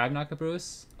could play I Have Not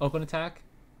Bruce, open attack.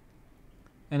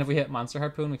 And if we hit Monster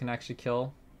Harpoon, we can actually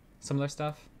kill some of their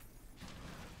stuff.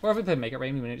 Or if we play Make It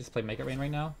Rain, we may just play Make It Rain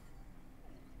right now.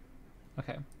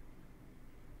 Okay.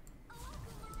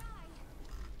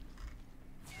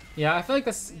 Yeah, I feel like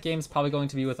this game's probably going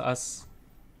to be with us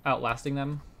outlasting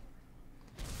them.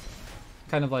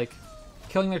 Kind of like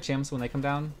killing their champs when they come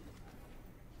down.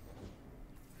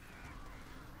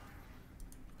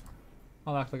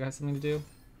 I'll act like I have something to do.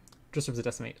 Disrupts the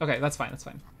Decimate. Okay, that's fine, that's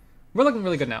fine. We're looking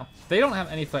really good now. They don't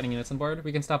have any threatening units on board.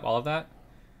 We can stop all of that.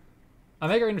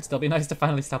 Mega Rain would still be nice to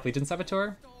finally stop Legion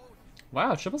Saboteur.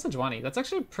 Wow, triple Sejuani. That's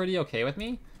actually pretty okay with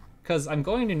me, because I'm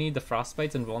going to need the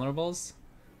Frostbites and Vulnerables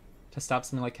to stop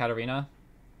something like Katarina.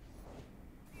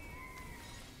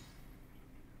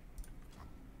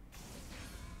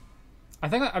 I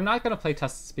think I'm not going to play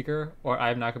Test Speaker or I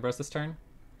Have Nagabros this turn.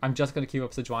 I'm just going to keep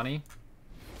up Sejuani.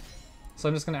 So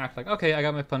I'm just going to act like, okay, I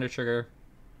got my Plunder trigger.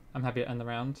 I'm happy to end the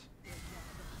round.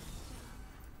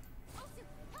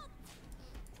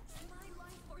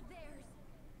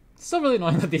 Still really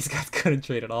annoying that these guys couldn't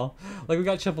trade at all. Like, we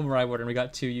got triple Mirai Warden, we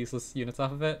got 2 useless units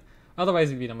off of it.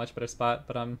 Otherwise, we'd be in a much better spot,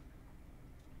 but I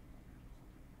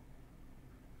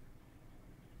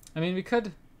mean, we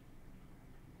could...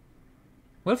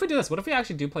 What if we do this? What if we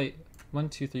actually do play 1,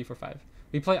 2, 3, 4, 5?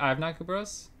 We play I Have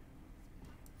Nagabros.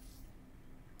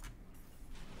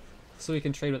 So we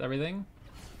can trade with everything.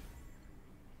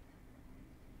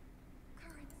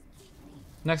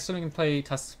 Next turn we can play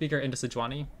Tusk Speaker into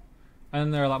Sejuani. And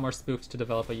then they're a lot more spoofed to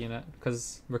develop a unit,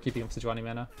 because we're keeping up Sejuani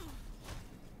mana.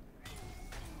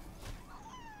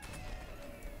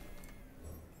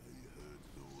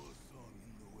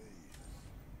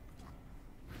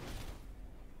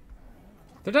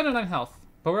 They're down to 9 health.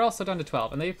 But we're also down to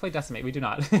 12, and they play Decimate. We do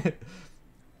not.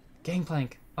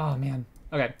 Gangplank. Oh, man.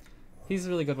 Okay. He's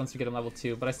really good once we get him level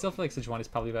 2, but I still feel like Sejuani is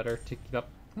probably better to keep up.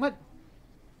 What?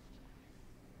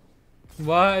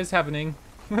 What is happening?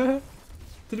 Did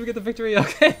we get the victory?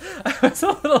 Okay. I was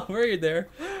a little worried there.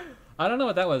 I don't know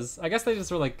what that was. I guess they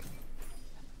just were, like,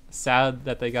 sad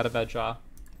that they got a bad draw.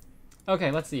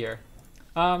 Okay, let's see here.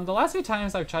 The last few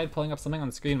times I've tried pulling up something on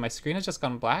the screen, my screen has just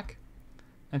gone black.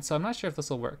 And so I'm not sure if this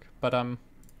will work, but, oh,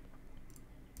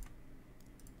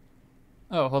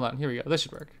 hold on. Here we go. This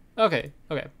should work. Okay,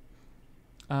 okay.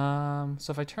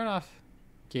 So if I turn off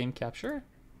game capture,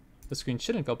 the screen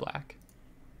shouldn't go black.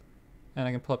 And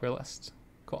I can pull up your list.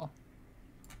 Cool.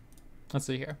 Let's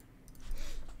see here.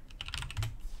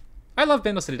 I love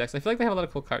Bandle City decks. I feel like they have a lot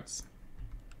of cool cards.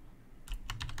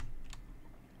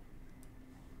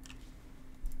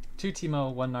 2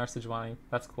 Teemo, 1 Nar Sejuani.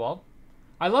 That's cool.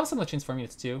 I love some of the transform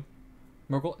units too.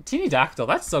 Murgle, Teeny Dactyl.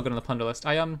 That's so good on the Plunder list.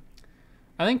 I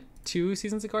think 2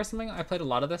 seasons ago or something, I played a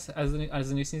lot of this as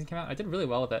the new season came out. I did really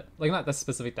well with it. Like, not this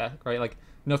specific deck, right? Like,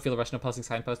 no Field Rush, no Pulsing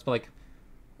Signpost, but like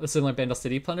a similar Bandle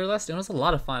City Plunder list. It was a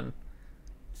lot of fun.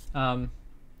 I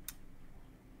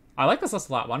like this list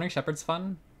a lot. Wandering Shepherd's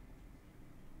fun.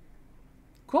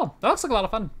 Cool. That looks like a lot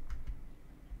of fun.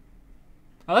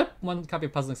 I like 1 copy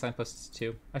of Puzzling Signposts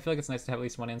too. I feel like it's nice to have at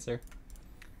least 1 answer.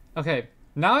 Okay,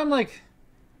 now I'm like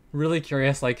really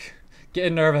curious, like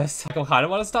getting nervous. Like, oh, I don't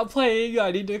want to stop playing.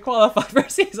 I need to qualify for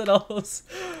seasonals.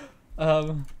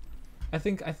 I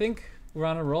think we're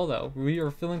on a roll though. We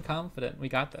are feeling confident. We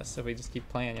got this if we just keep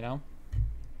playing, you know.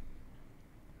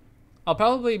 I'll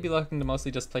probably be looking to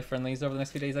mostly just play friendlies over the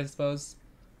next few days, I suppose.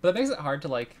 But that makes it hard to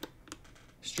like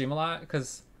stream a lot,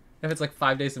 because if it's like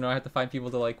 5 days in a row, I have to find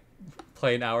people to like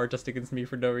play an hour just against me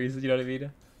for no reason, you know what I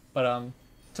mean? But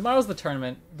tomorrow's the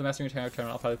tournament, the Mastering Tournament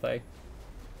I'll probably play.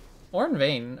 Orin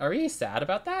Vane, are we sad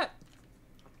about that?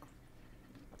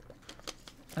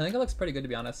 I think it looks pretty good, to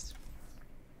be honest.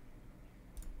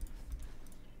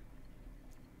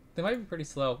 They might be pretty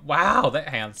slow. Wow, that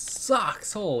hand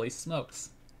sucks. Holy smokes.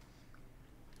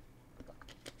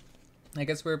 I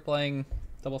guess we're playing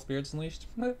Double Spirits Unleashed.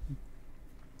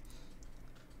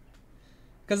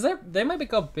 Because they might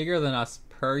go bigger than us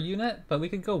per unit, but we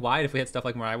could go wide if we had stuff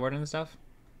like Mariah Warden and stuff.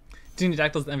 Teeny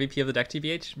Dactyl's the MVP of the deck,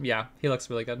 TBH. Yeah, he looks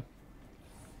really good.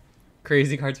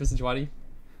 Crazy cards for Sejuani.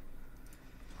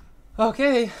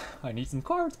 Okay, I need some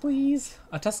cards, please.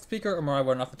 A Tusk Speaker or Mariah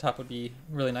Warden off the top would be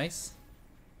really nice.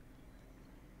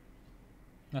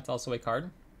 That's also a card.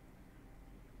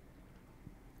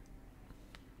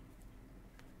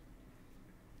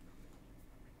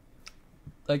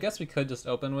 I guess we could just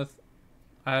open with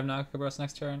I have Nakabros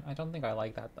next turn. I don't think I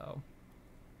like that though.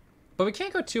 But we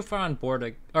can't go too far on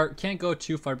board, or can't go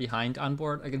too far behind on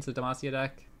board against the Demacia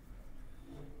deck.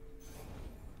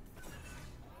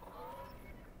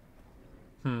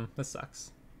 This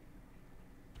sucks.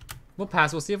 We'll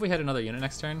pass. We'll see if we hit another unit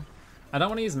next turn. I don't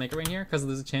want to use Maker Rain here because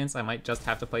there's a chance I might just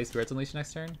have to play Spirits Unleashed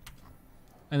next turn.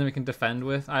 And then we can defend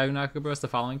with I have Nakabros the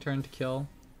following turn to kill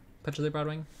Petrolly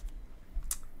Broadwing.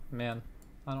 Man,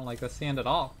 I don't like this hand at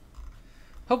all.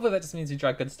 Hopefully that just means you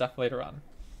draw good stuff later on.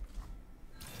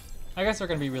 I guess we're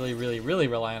going to be really, really, really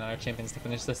relying on our champions to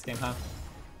finish this game, huh?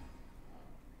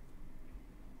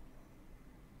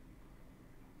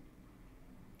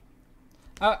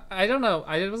 I don't know.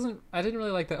 I didn't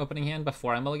really like the opening hand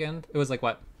before I mulliganed. It was like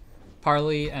what?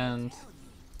 Parley and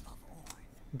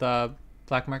the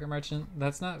Black Market Merchant.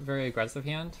 That's not a very aggressive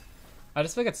hand. I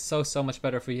just feel like it's so much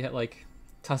better if we hit like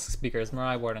Tusk Speakers,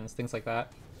 Mariah Wardens, things like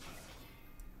that.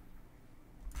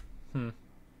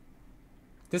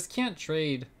 This can't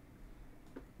trade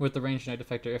with the Ranged Knight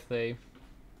Defector if they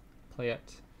play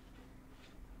it.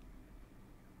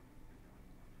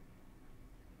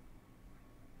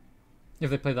 If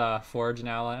they play the Forge and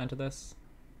Ally into this.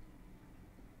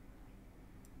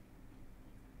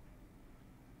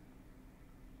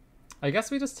 I guess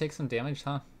we just take some damage,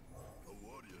 huh?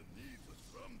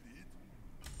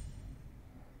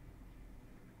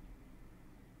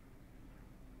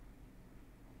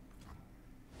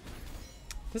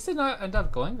 This did not end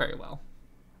up going very well.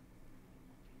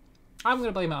 I'm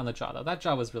gonna blame it on the draw though. That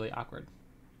draw was really awkward.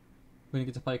 We didn't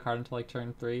get to play a card until like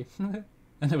turn 3.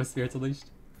 And it was Spirits Unleashed.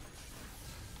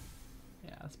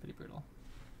 Yeah, that's pretty brutal.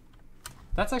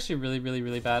 That's actually really, really,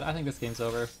 really bad. I think this game's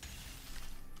over.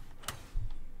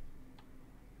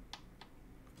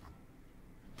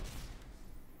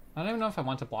 I don't even know if I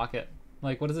want to block it.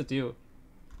 Like, what does it do?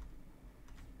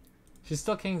 She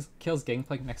still kills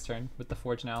Gangplank next turn with the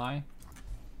Forge and Ally.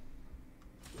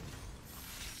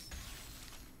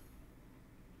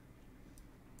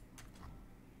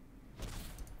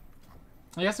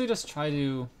 I guess we just try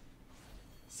to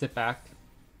sit back.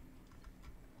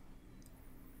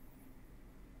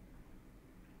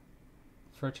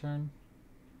 For a turn.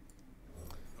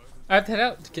 I have to head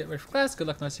out to get ready for class. Good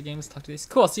luck in the rest of your games. Talk to you.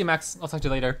 Cool. See you, Max. I'll talk to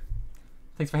you later.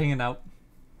 Thanks for hanging out.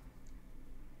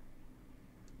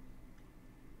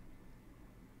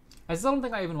 I still don't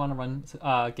think I even want to run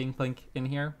Gangplank in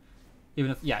here.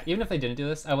 Even if they didn't do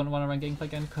this, I wouldn't want to run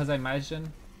Gangplank in because I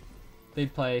imagine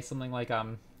they'd play something like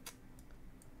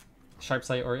Sharp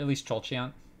Sight or at least Troll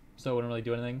Chant, so it wouldn't really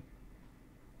do anything.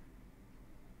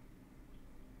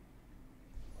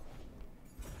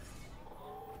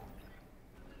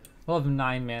 We'll have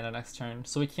 9 mana next turn,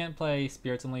 so we can't play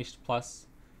Spirits Unleashed plus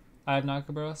I have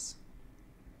Nagabaros.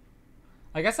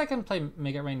 I guess I can play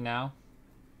Make It Rain now.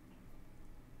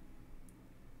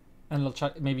 And they'll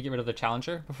try maybe get rid of the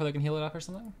Challenger before they can heal it up or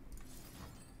something.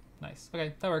 Nice.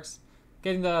 Okay, that works.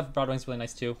 Getting the Broadwing's really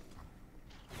nice too.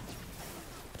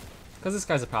 Because this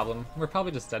guy's a problem. We're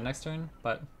probably just dead next turn,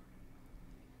 but...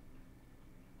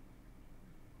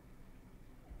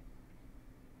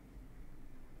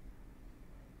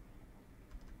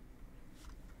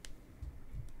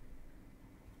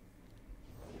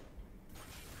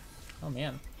 Oh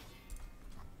man.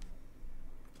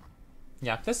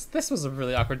 Yeah, this was a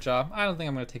really awkward job. I don't think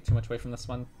I'm going to take too much away from this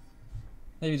one.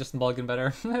 Maybe just mulligan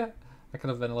better. I could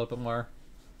have been a little bit more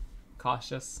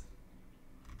cautious.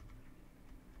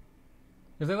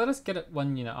 If they let us get it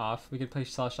 1 unit off, we could play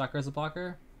Shell Shocker as a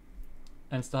blocker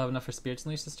and still have enough for Spirits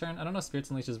Unleashed this turn. I don't know if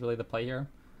Spirits Unleashed is really the play here.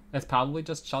 It's probably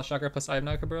just Shell Shocker plus I have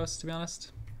Nagabaros, to be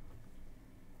honest.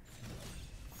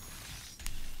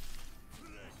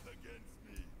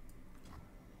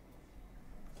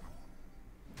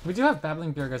 We do have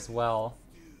Babbling Beard as well.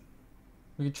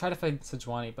 We could try to fight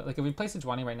Sejuani, but like if we play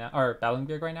Sejuani right now, or Babbling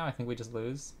Beard right now, I think we just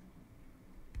lose.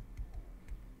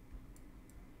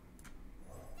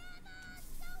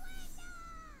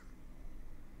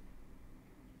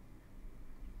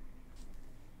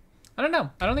 I don't know.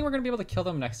 I don't think we're going to be able to kill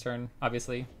them next turn,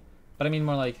 obviously. But I mean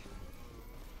more like...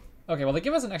 Okay, well they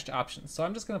give us an extra option, so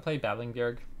I'm just going to play Babbling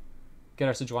Beard. Get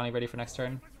our Sejuani ready for next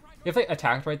turn. If they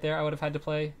attacked right there, I would have had to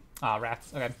play... Ah,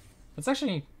 rats. Okay. That's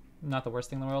actually not the worst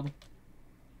thing in the world.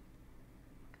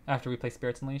 After we play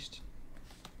Spirits Unleashed,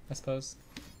 I suppose.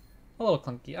 A little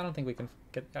clunky. I don't think we can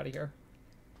get out of here.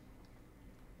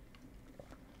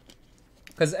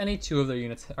 Because any 2 of their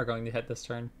units are going to hit this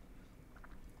turn.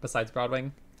 Besides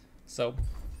Broadwing. So.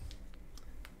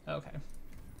 Okay.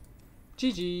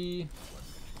 GG.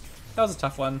 That was a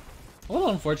tough one. A little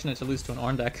unfortunate to lose to an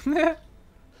Ornn deck.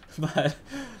 But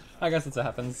I guess that's what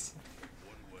happens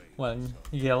when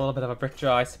you get a little bit of a brick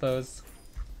draw, I suppose.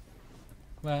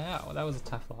 Wow, that was a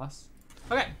tough loss.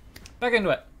 Okay, back into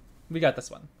it. We got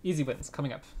this one. Easy wins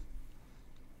coming up.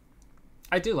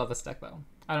 I do love this deck though.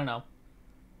 I don't know.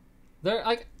 There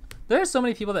are so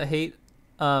many people that hate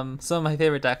some of my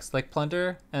favorite decks, like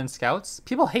Plunder and Scouts.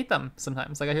 People hate them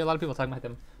sometimes. Like I hear a lot of people talking about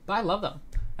them, but I love them.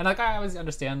 And like I always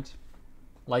understand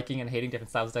liking and hating different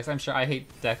styles of decks. I'm sure I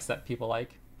hate decks that people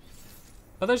like,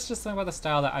 but there's just something about the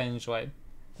style that I enjoy.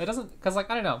 It doesn't, because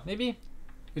like I don't know, maybe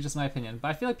it's just my opinion, but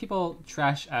I feel like people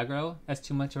trash aggro as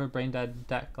too much of a brain dead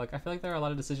deck. Like I feel like there are a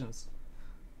lot of decisions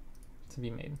to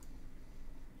be made.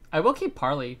 I will keep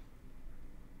Parley.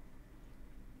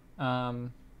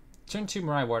 Turn 2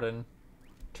 Mirai Warden.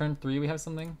 Turn 3 we have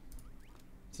something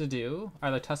to do.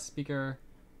 Either Tusk Speaker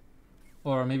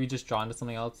or maybe just draw into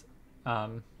something else.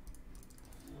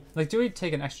 Like do we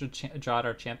take an extra draw at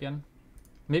our champion?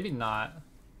 Maybe not.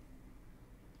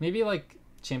 Maybe like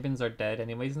champions are dead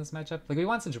anyways in this matchup. Like we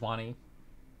want Sejuani.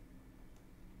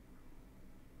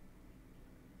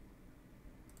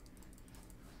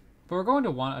 But we're going to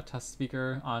want a Tusk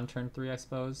Speaker on turn 3, I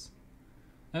suppose.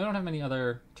 And we don't have many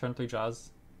other turn 3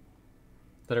 draws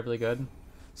that are really good.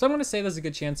 So I'm going to say there's a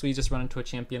good chance we just run into a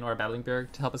champion or a Battling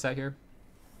Beard to help us out here.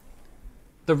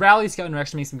 The Rally Scout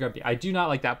Interaction makes me grumpy. I do not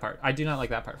like that part. I do not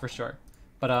like that part for sure.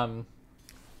 But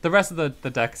the rest of the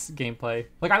deck's gameplay,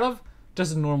 like I love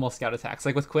just normal scout attacks.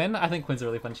 Like with Quinn, I think Quinn's a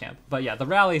really fun champ. But yeah, the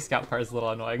Rally Scout part is a little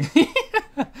annoying.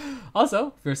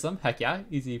 Also, fearsome, heck yeah,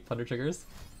 easy Plunder triggers.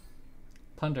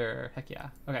 Plunder, heck yeah.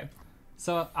 Okay,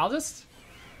 so I'll just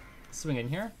swing in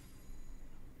here.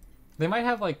 They might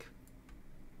have like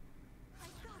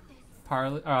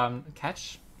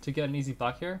catch to get an easy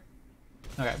block here.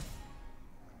 Okay.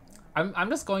 I'm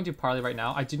just going to Parley right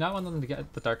now. I do not want them to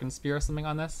get the Darkened Spear or something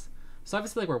on this. So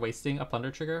obviously like we're wasting a Plunder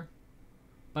trigger.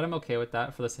 But I'm okay with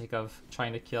that for the sake of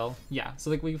trying to kill. Yeah, so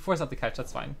like we force out the catch,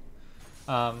 that's fine.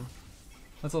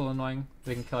 That's a little annoying.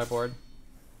 They can kill our board.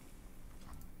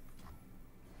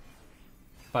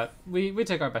 But we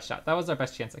took our best shot. That was our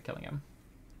best chance at killing him.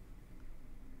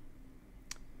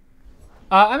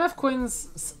 MF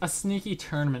Quinn's a sneaky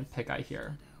tournament pick, I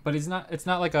hear. But he's not. It's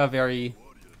not like a very...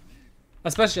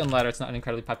 Especially on ladder, it's not an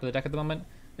incredibly popular deck at the moment.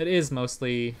 It is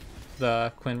mostly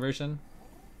the Quinn version.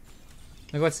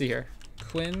 Like, let's see here.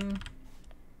 Quinn...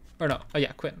 Or no. Oh,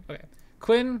 yeah, Quinn. Okay.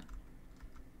 Quinn...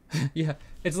 yeah,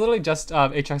 it's literally just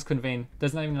Aatrox Quinn Vayne.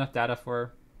 There's not even enough data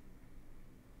for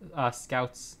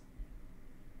scouts.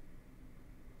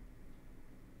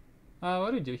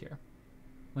 What do we do here?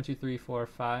 1, 2, 3, 4,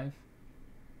 5.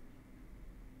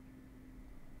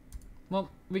 Well,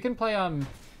 we can play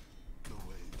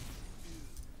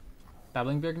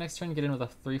Babbling Beard next turn, get in with a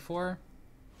 3/4.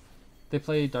 They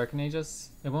play Dark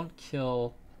Aegis. It won't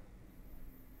kill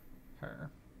her.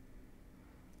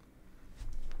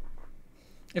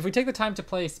 If we take the time to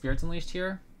play Spirits Unleashed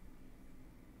here,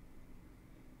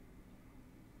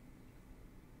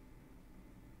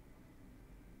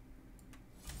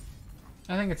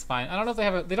 I think it's fine. I don't know if they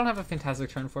have a... They don't have a fantastic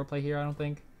turn 4 play here, I don't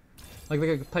think. Like,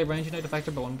 they could play Range Unite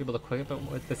Defector, but won't be able to equip it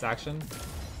with this action.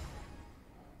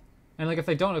 And, like, if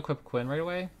they don't equip Quinn right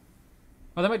away...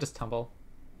 Oh, they might just tumble.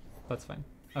 That's fine.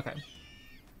 Okay.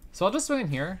 So I'll just swing in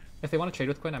here. If they want to trade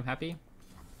with Quinn, I'm happy.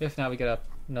 If not, we get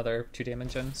another 2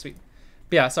 damage in. Sweet.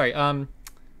 But yeah, sorry.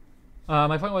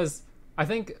 My point was, I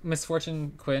think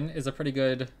Misfortune Quinn is a pretty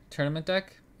good tournament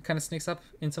deck. It kind of sneaks up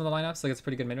in some of the lineups. Like, it's a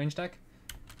pretty good mid-range deck.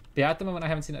 But yeah, at the moment, I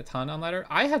haven't seen a ton on ladder.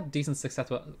 I had decent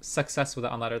success with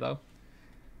it on ladder, though.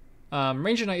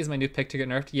 Ranger Knight is my new pick to get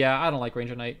nerfed. Yeah, I don't like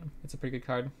Ranger Knight. It's a pretty good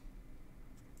card.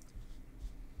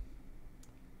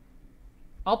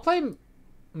 I'll play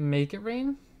Make It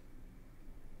Rain.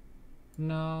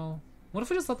 No. What if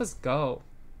we just let this go?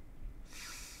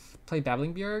 Play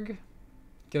Babbling Bjerg.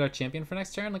 Get our champion for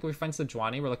next turn. Like, if we find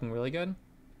Sejuani, we're looking really good.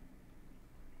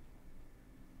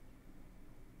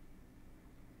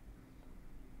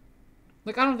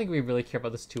 Like, I don't think we really care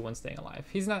about this 2-1 staying alive.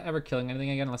 He's not ever killing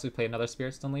anything again unless we play another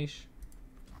Spirits Unleash.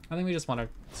 I think we just want our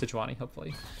Sejuani,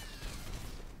 hopefully.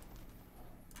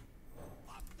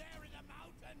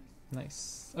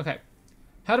 Nice. Okay.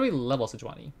 How do we level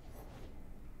Sejuani?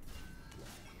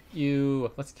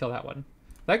 Let's kill that one.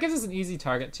 That gives us an easy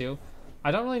target, too. I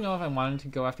don't really know if I wanted to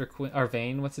go after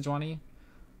Vayne with Sejuani.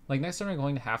 Like, next turn we're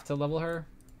going to have to level her.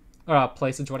 Or play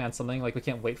Sejuani on something. Like, we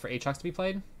can't wait for Aatrox to be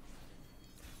played.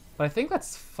 But I think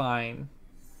that's fine.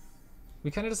 We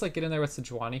kind of just like get in there with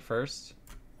Sejuani first.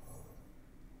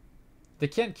 They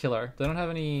can't kill her. They don't have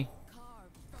any...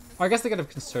 Or I guess they could have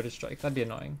Concerted Strike. That'd be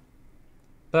annoying.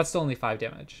 But that's still only 5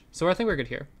 damage. So I think we're good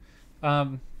here.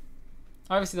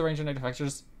 Obviously the Ranger Knight Defector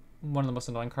is one of the most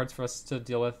annoying cards for us to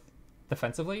deal with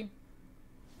defensively.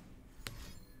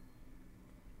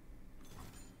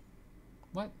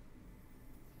 What?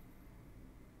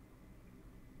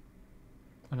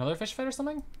 Another fish fight or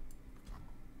something?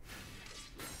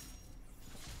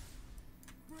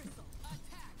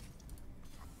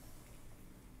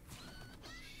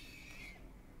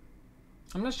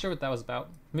 I'm not sure what that was about.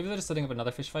 Maybe they're just setting up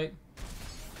another fish fight.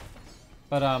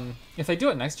 But if they do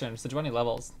it next turn, Sejuani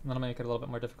levels, that'll make it a little bit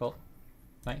more difficult.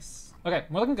 Nice. Okay,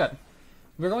 we're looking good.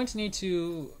 We're going to need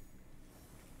to...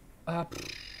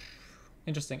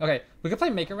 interesting. Okay, we could play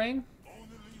Make It Rain.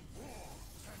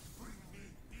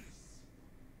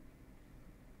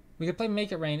 We could play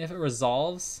Make It Rain. If it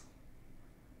resolves,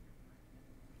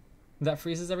 that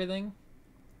freezes everything.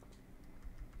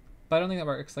 But I don't think that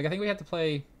works. Like, I think we have to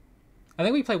play... I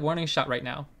think we play Warning Shot right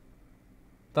now.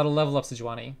 That'll level up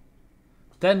Sejuani.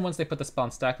 Then once they put the spell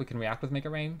on stack, we can react with Make It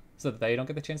Rain, so that they don't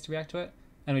get the chance to react to it.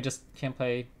 And we just can't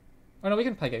play... Oh no, we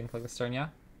can play Gangplank this turn, yeah?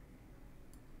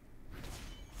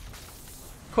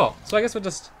 Cool. So I guess we'll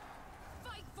just...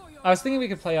 I was thinking we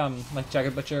could play like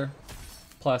Jagged Butcher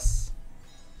plus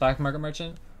Black Market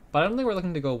Merchant, but I don't think we're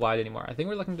looking to go wide anymore. I think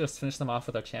we're looking to just finish them off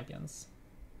with our champions.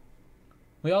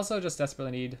 We also just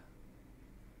desperately need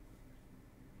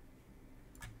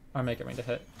our Make It Rain to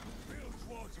hit.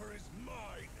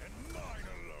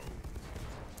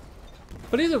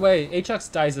 But either way, Aatrox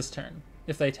dies this turn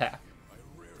if they attack.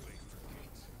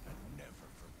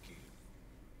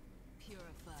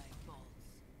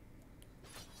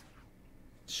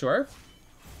 Sure.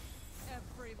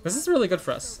 This is really good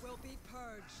for us.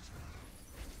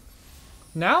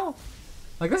 Now?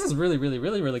 Like, this is really, really,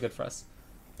 really, really good for us.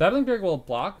 Babbling Beard will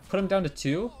block, put him down to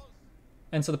 2,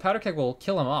 and so the Powder Keg will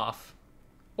kill him off.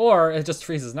 Or it just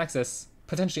freezes Nexus,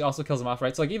 potentially also kills him off,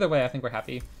 right? So like either way, I think we're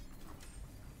happy.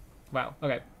 Wow,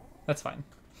 okay. That's fine.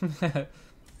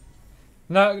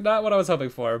 Not what I was hoping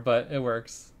for, but it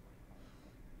works.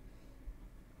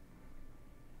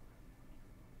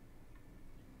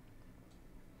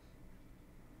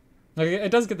 Like,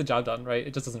 it does get the job done, right?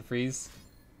 It just doesn't freeze.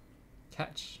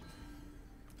 Catch.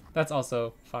 That's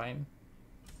also fine.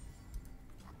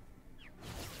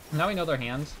 Now we know their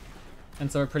hand,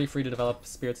 and so we're pretty free to develop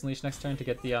Spirits Unleashed next turn to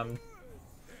get the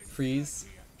freeze.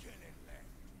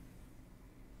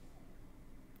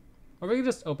 Or we could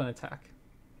just open attack.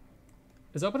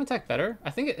 Is open attack better?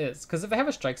 I think it is, because if they have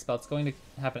a strike spell, it's going to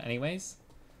happen anyways.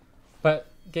 But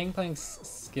Gangplank's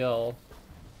skill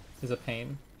is a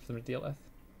pain for them to deal with.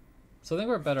 So I think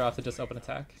we're better off to just open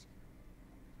attack.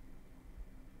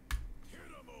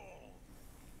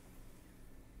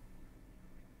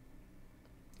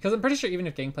 Because I'm pretty sure even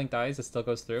if Gangplank dies, it still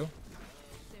goes through.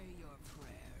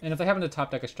 And if they happen to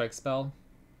top deck a strike spell,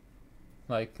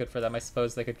 like, good for them. I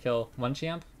suppose they could kill one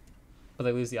champ, but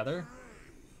they lose the other.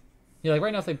 Yeah, like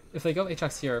right now, if they go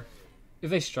Aatrox here, if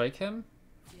they strike him,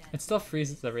 it still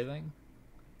freezes everything.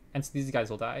 And so these guys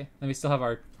will die. And we still have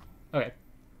our... Okay.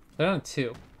 They're on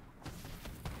 2.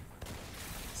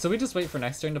 So we just wait for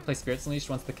next turn to play Spirits Unleashed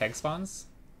once the keg spawns.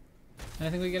 And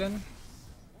I think we get in.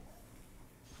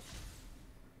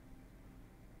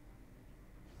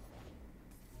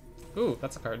 Ooh,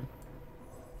 that's a card.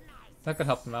 That could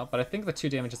help them out, but I think the 2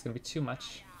 damage is going to be too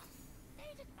much.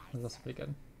 That's also pretty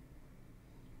good.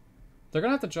 They're going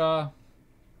to have to draw...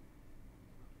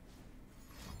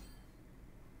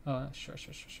 Oh, sure.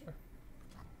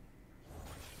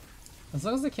 As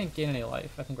long as they can't gain any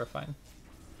life, I think we're fine.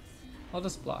 I'll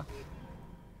just block.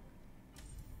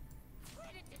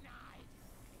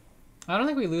 I don't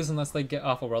think we lose unless they get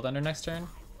Awful World Ender next turn.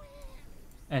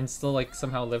 And still, like,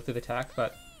 somehow live through the attack,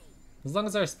 but... As long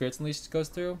as our Spirits Unleashed goes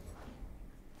through,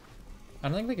 I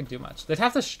don't think they can do much. They'd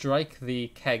have to strike the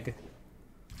keg.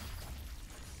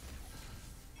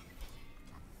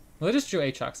 Well, they just drew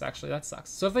Aatrox, actually. That sucks.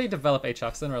 So if they develop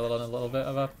Aatrox, then we're in a little bit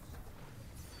of a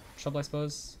trouble, I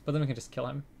suppose. But then we can just kill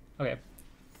him. Okay.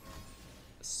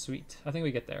 Sweet. I think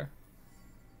we get there.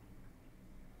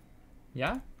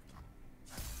 Yeah?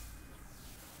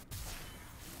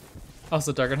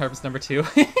 Also, Darken Harp is number 2.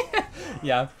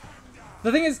 Yeah.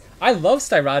 The thing is, I love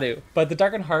Styradu, but the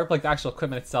Darken Harp, like the actual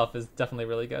equipment itself, is definitely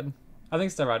really good. I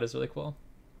think Styradu is really cool.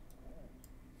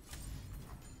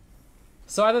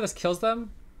 So either this kills them,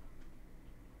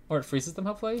 or it freezes them,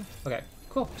 hopefully. Okay,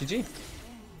 cool. GG.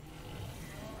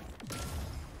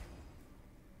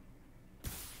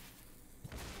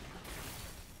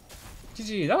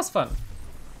 GG, that was fun.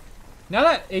 Now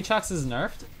that Aatrox is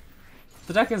nerfed,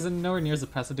 the deck is nowhere near as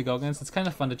oppressive to go against. It's kind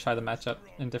of fun to try the matchup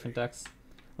in different decks.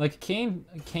 Like Kayn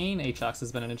Aatrox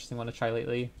has been an interesting one to try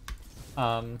lately.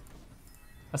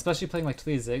 Especially playing like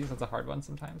Talia Ziggs, that's a hard one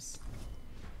sometimes.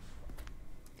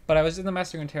 But I was in the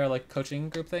Master Runeterra like coaching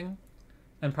group thing,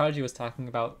 and Prodigy was talking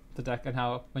about the deck and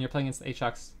how when you're playing against the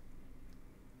Aatrox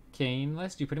Kayn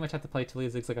list, you pretty much have to play Talia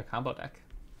Ziggs like a combo deck.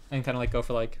 And kind of like go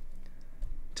for like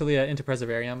Talia into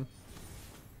Preservarium.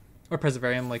 Or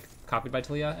Preservarium like copied by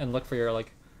Talia, and look for your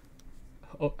like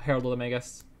Herald of the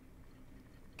Magus.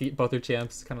 Get both your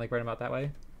champs, kind of like write them out that way.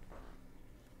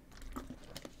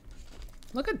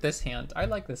 Look at this hand. I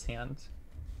like this hand.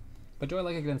 But do I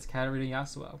like it against Katarina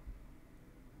Yasuo?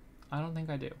 I don't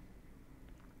think I do.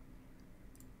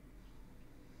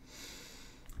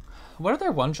 What are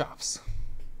their one-drops?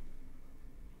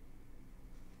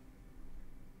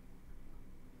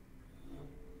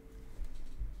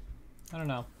 I don't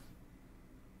know.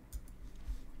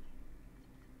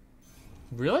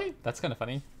 Really? That's kind of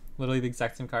funny. Literally the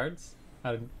exact same cards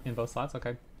in both slots.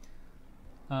 Okay.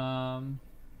 Yeah,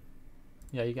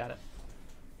 you got it.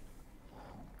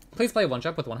 Please play one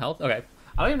drop with 1 health. Okay.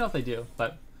 I don't even know if they do,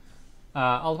 but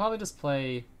I'll probably just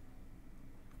play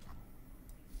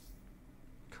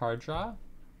card draw.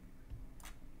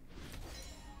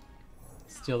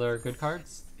 Steal their good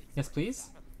cards. Yes, please.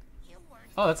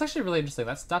 Oh, that's actually really interesting.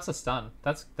 That's a stun.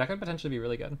 That could potentially be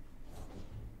really good.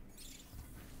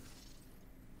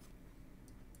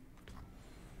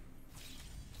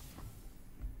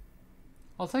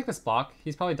 I'll take this block.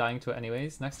 He's probably dying to it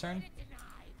anyways next turn.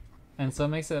 And so it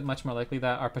makes it much more likely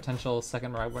that our potential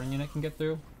second Mirai Warden unit can get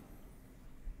through.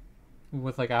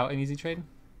 With like out an easy trade.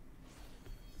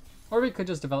 Or we could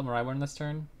just develop Mirai Warden this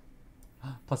turn.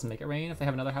 Plus make it rain if they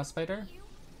have another House Spider.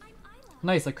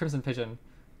 Nice, like Crimson Pigeon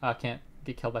can't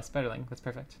get killed by Spiderling. That's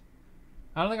perfect.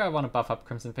 I don't think I want to buff up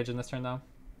Crimson Pigeon this turn though.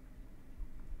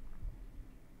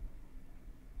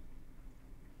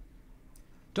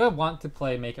 Do I want to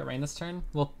play Make It Rain this turn?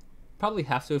 We'll probably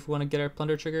have to if we want to get our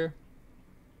Plunder trigger.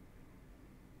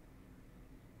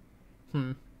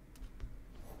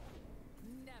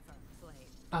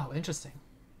 Oh, interesting.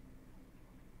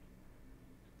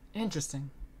 Interesting.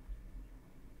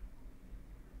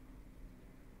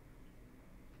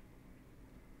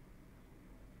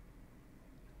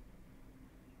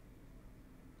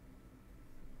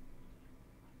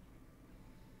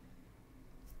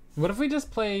 What if we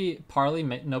just play Parley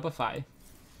Nobify?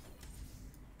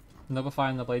 Nobify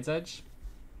on the Blade's Edge.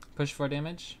 Push 4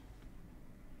 damage.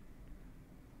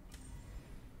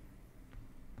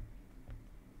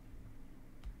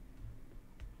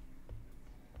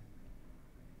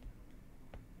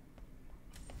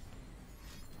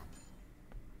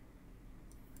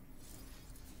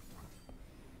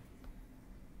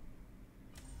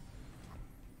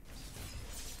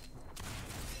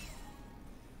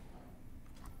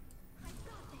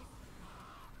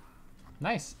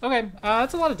 Nice. Okay,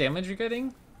 that's a lot of damage you're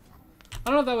getting. I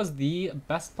don't know if that was the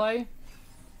best play,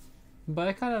 but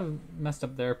I kind of messed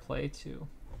up their play too.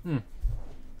 I don't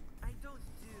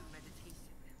do meditation.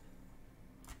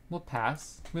 We'll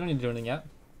pass. We don't need to do anything yet.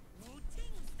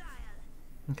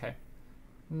 Okay.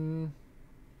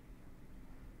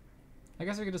 I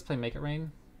guess we could just play Make It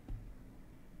Rain.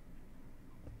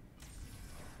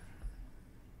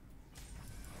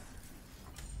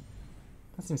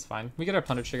 That seems fine. We get our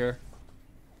Plunder trigger.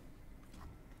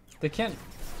 They can't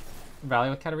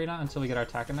rally with Katarina until we get our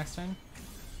attacker next turn.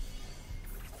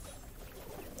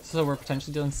 So we're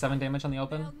potentially dealing 7 damage on the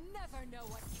open.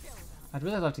 I'd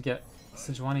really love to get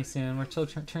Sejuani soon. We're still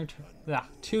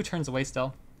 2 turns away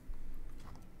still.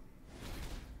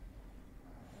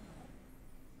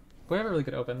 But we have a really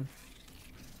good open.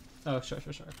 Oh, sure.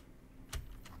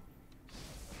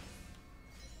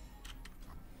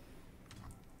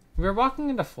 We're walking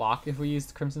into Flock if we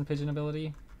used Crimson Pigeon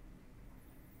ability.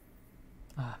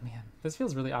 Ah, oh, man. This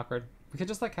feels really awkward. We could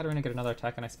just let Katarina get another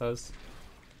attack, and I suppose.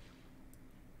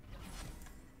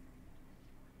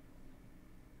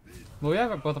 Well, we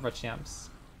have both of our champs.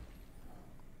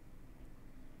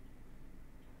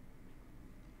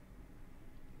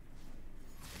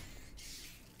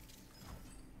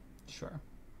 Sure.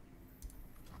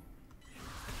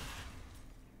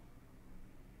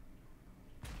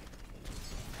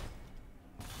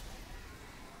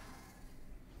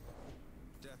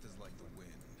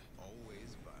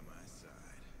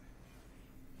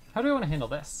 How do we want to handle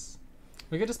this?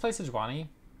 We could just play Sejuani.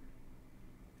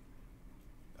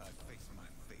 Face my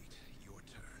fate. Your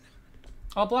turn.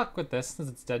 I'll block with this since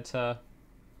it's dead to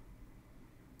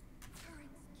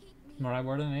Morai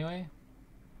Warden anyway.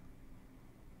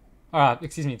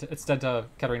 Excuse me, it's dead to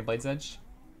Katarina Blade's Edge.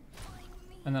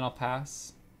 And then I'll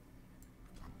pass.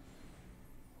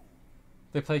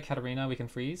 They play Katarina, we can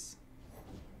freeze.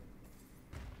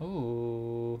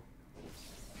 Ooh.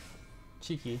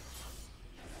 Cheeky.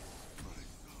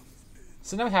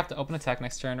 So now we have to open attack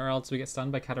next turn or else we get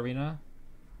stunned by Katarina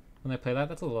when they play that.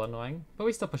 That's a little annoying. But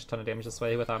we still push a ton of damage this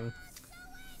way with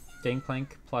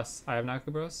Gangplank plus I have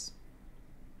Nakubros.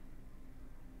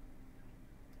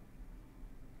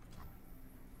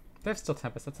 They have still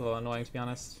Tempest. That's a little annoying to be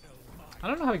honest. I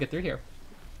don't know how we get through here.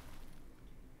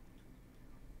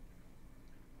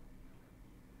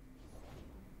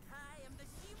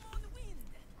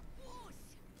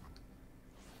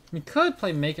 We could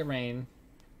play Make It Rain.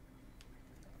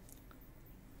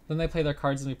 Then they play their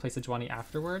cards and we play Sejuani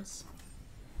afterwards.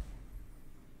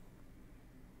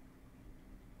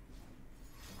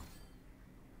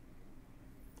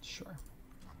 Sure.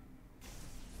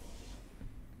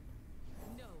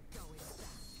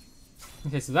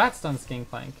 Okay, so that stuns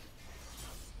Gangplank.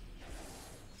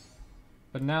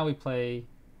 But now we play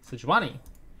Sejuani.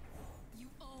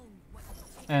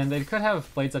 And they could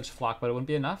have Blade's Edge Flock, but it wouldn't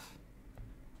be enough.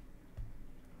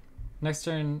 Next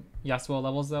turn, Yasuo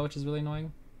levels though, which is really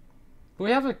annoying. But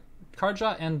we have a card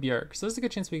draw and Björk, so there's a good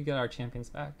chance we can get our champions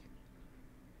back.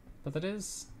 But that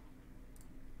is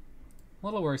a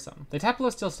little worrisome. They tap below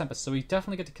Steel Tempest, so we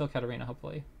definitely get to kill Katarina,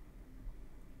 hopefully.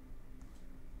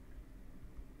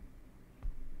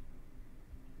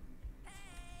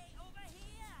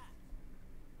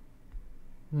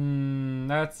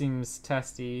 That seems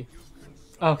testy.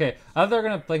 Okay, I thought they were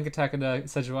gonna blink attack into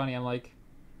Sejuani. I'm like,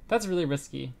 that's really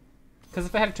risky. Because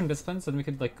if I had Tomb Disciplines, then we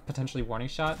could like potentially warning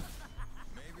shot.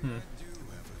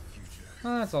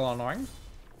 That's a little annoying.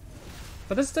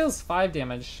 But this deals 5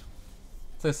 damage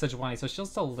to Sejuani, so she'll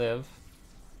still live.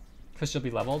 Because she'll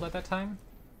be leveled at that time.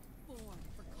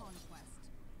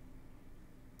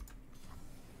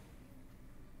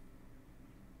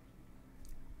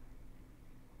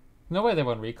 No way they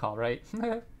won't recall, right?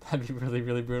 That'd be really,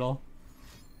 really brutal.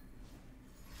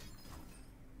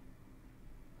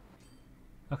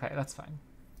 Okay, that's fine.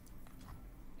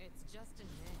 It's just a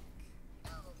nick.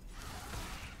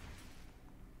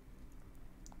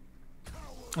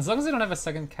 As long as they don't have a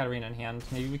second Katarina in hand,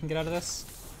 maybe we can get out of this.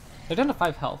 They're down to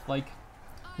 5 health, like,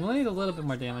 we only need a little bit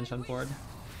more damage on board.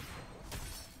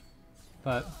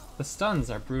 But the stuns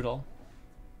are brutal.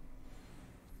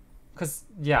 Because,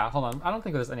 yeah, hold on. I don't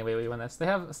think there's any way we win this. They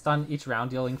have stun each round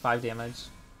dealing 5 damage.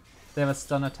 They have a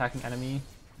stun attacking enemy.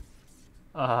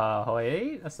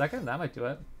 Wait a second. That might do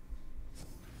it.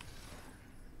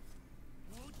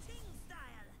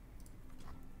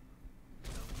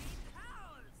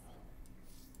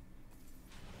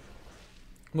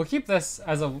 We'll keep this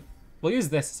as a... We'll use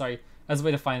this, sorry, as a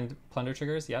way to find plunder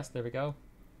triggers. Yes, there we go.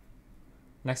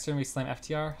 Next turn we slam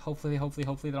FTR. Hopefully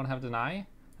they don't have deny.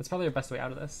 That's probably our best way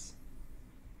out of this.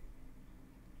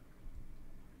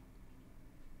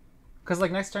 Because,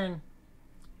 like, next turn,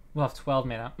 we'll have 12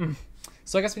 mana.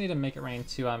 So I guess we need to make it rain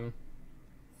to,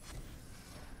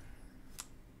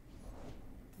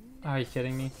 Are you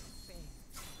kidding me?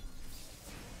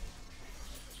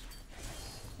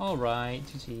 Alright,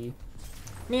 GG.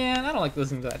 Man, I don't like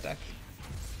listening to that deck.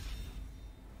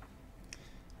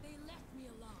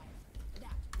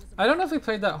 I don't know if we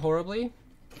played that horribly,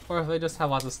 or if they just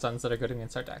have lots of stuns that are good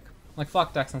against our deck. Like,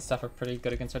 flock decks and stuff are pretty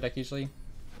good against our deck usually.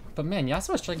 But man,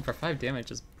 Yasuo striking for 5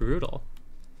 damage is brutal.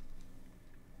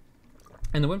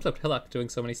 And the wind flipped Hillock doing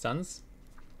so many stuns.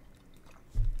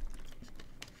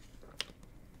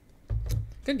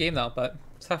 Good game though, but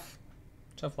tough.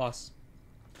 Tough loss.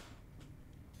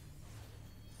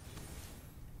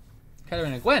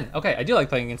 Katarina Gwen. Okay, I do like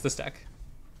playing against this deck.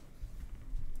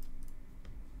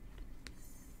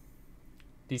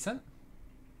 Decent.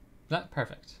 Not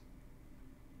perfect.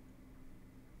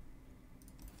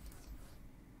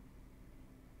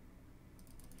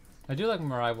 I do like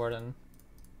Mirai Warden.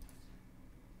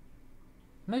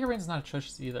 Mega Rain's not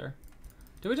atrocious either.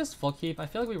 Do we just full keep? I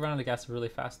feel like we run out of gas really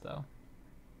fast though.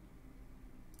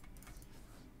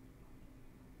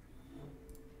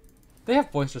 They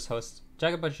have Boisterous Host.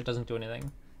 Jagged Butcher doesn't do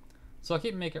anything. So I'll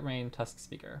keep Make It Rain, Tusk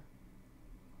Speaker.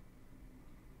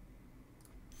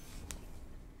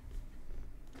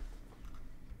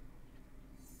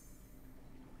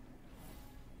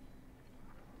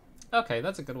 Okay,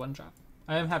 that's a good one drop.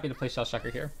 I am happy to play Shell Shocker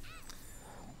here.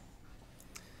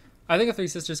 I think a Three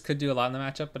Sisters could do a lot in the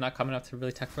matchup, but not coming up to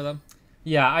really tech for them.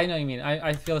 Yeah, I know what you mean.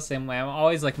 I feel the same way. I'm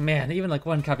always like, man, even like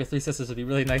one copy of Three Sisters would be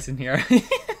really nice in here.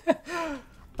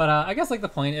 But I guess like the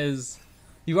point is,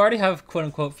 you already have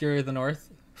quote-unquote Fury of the North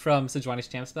from Sejuani's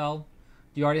champ spell.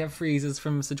 You already have freezes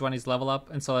from Sejuani's level up,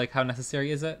 and so like how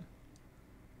necessary is it?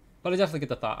 But I definitely get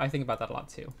the thought. I think about that a lot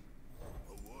too.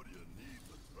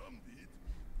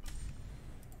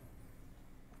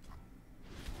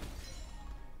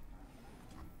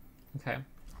 Okay.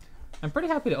 I'm pretty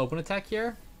happy to open attack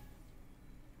here.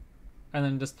 And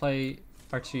then just play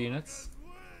our 2 units.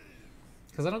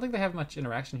 Because I don't think they have much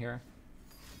interaction here.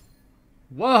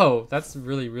 Whoa! That's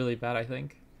really, really bad, I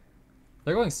think.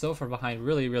 They're going so far behind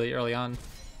really, really early on.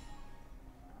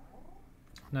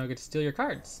 Now we get to steal your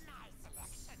cards.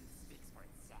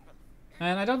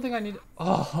 And I don't think I need...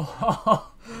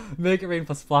 Oh! Make it rain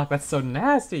plus block. That's so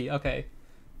nasty! Okay.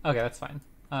 Okay, that's fine.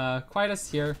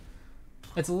 Quietus here.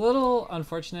 It's a little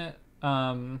unfortunate.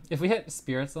 If we hit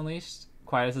Spirits Unleashed,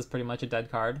 Quietus is pretty much a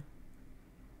dead card.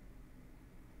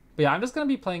 But yeah, I'm just going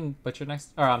to be playing Butcher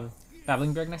next... Or,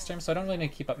 Babbling Berg next turn, so I don't really need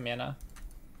to keep up mana.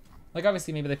 Like,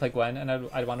 obviously, maybe they play Gwen, and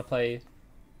I'd want to play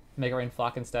Make It Rain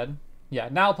Flock instead. Yeah,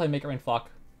 now I'll play Make It Rain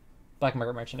Flock, Black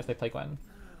Market Merchant if they play Gwen.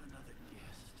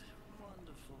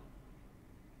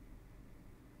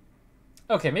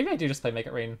 Okay, maybe I do just play Make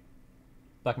It Rain,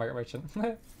 Black Market Merchant.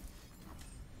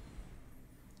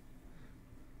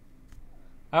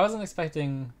 I wasn't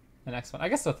expecting the next one. I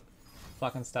guess with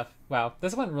Flock and stuff. Wow,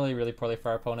 this went really, really poorly for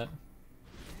our opponent.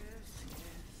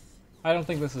 I don't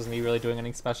think this was me really doing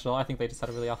anything special. I think they just had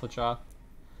a really awful draw.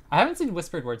 I haven't seen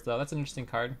Whispered Words though. That's an interesting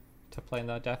card to play in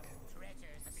the deck.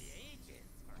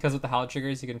 Because with the Howl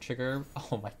triggers, you can trigger...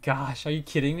 Oh my gosh, are you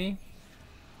kidding me?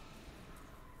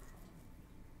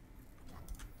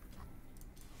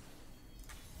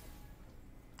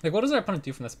 Like, what does our opponent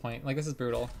do from this point? Like, this is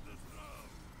brutal.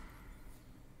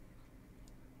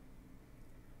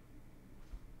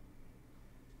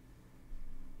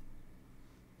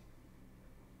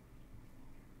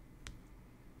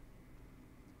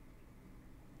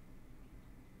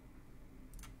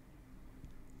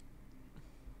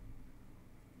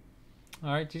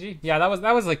 Alright, GG. Yeah, that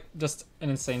was like just an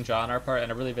insane draw on our part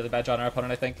and a really, really bad draw on our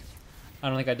opponent, I think. I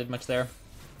don't think I did much there.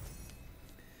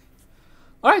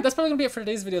 Alright, that's probably gonna be it for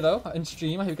today's video though, in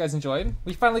stream. I hope you guys enjoyed.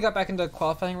 We finally got back into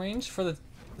qualifying range for the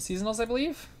seasonals, I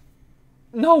believe.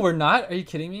 No, we're not. Are you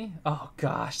kidding me? Oh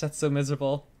gosh, that's so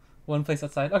miserable. One place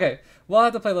outside. Okay, we'll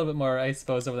have to play a little bit more, I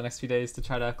suppose, over the next few days to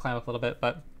try to climb up a little bit,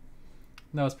 but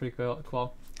that was pretty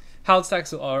cool. Howled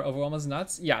stacks are overwhelm us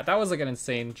nuts. Yeah, that was like an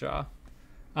insane draw.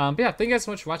 But yeah, thank you guys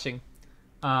so much for watching.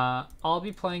 I'll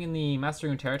be playing in the Master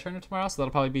Runeterra tournament tomorrow, so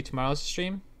that'll probably be tomorrow's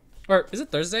stream. Or is it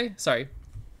Thursday? Sorry.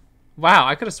 Wow,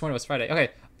 I could have sworn it was Friday.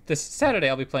 Okay, this Saturday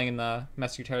I'll be playing in the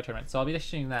Master Runeterra tournament, so I'll be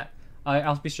streaming that.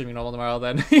 I'll be streaming normal tomorrow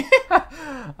then.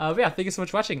 But yeah, thank you so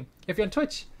much for watching. If you're on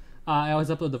Twitch, I always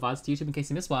upload the VODs to YouTube in case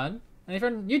you miss one. And if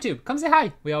you're on YouTube, come say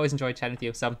hi. We always enjoy chatting with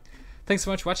you. So thanks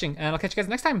so much for watching, and I'll catch you guys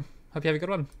next time. Hope you have a good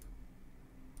one.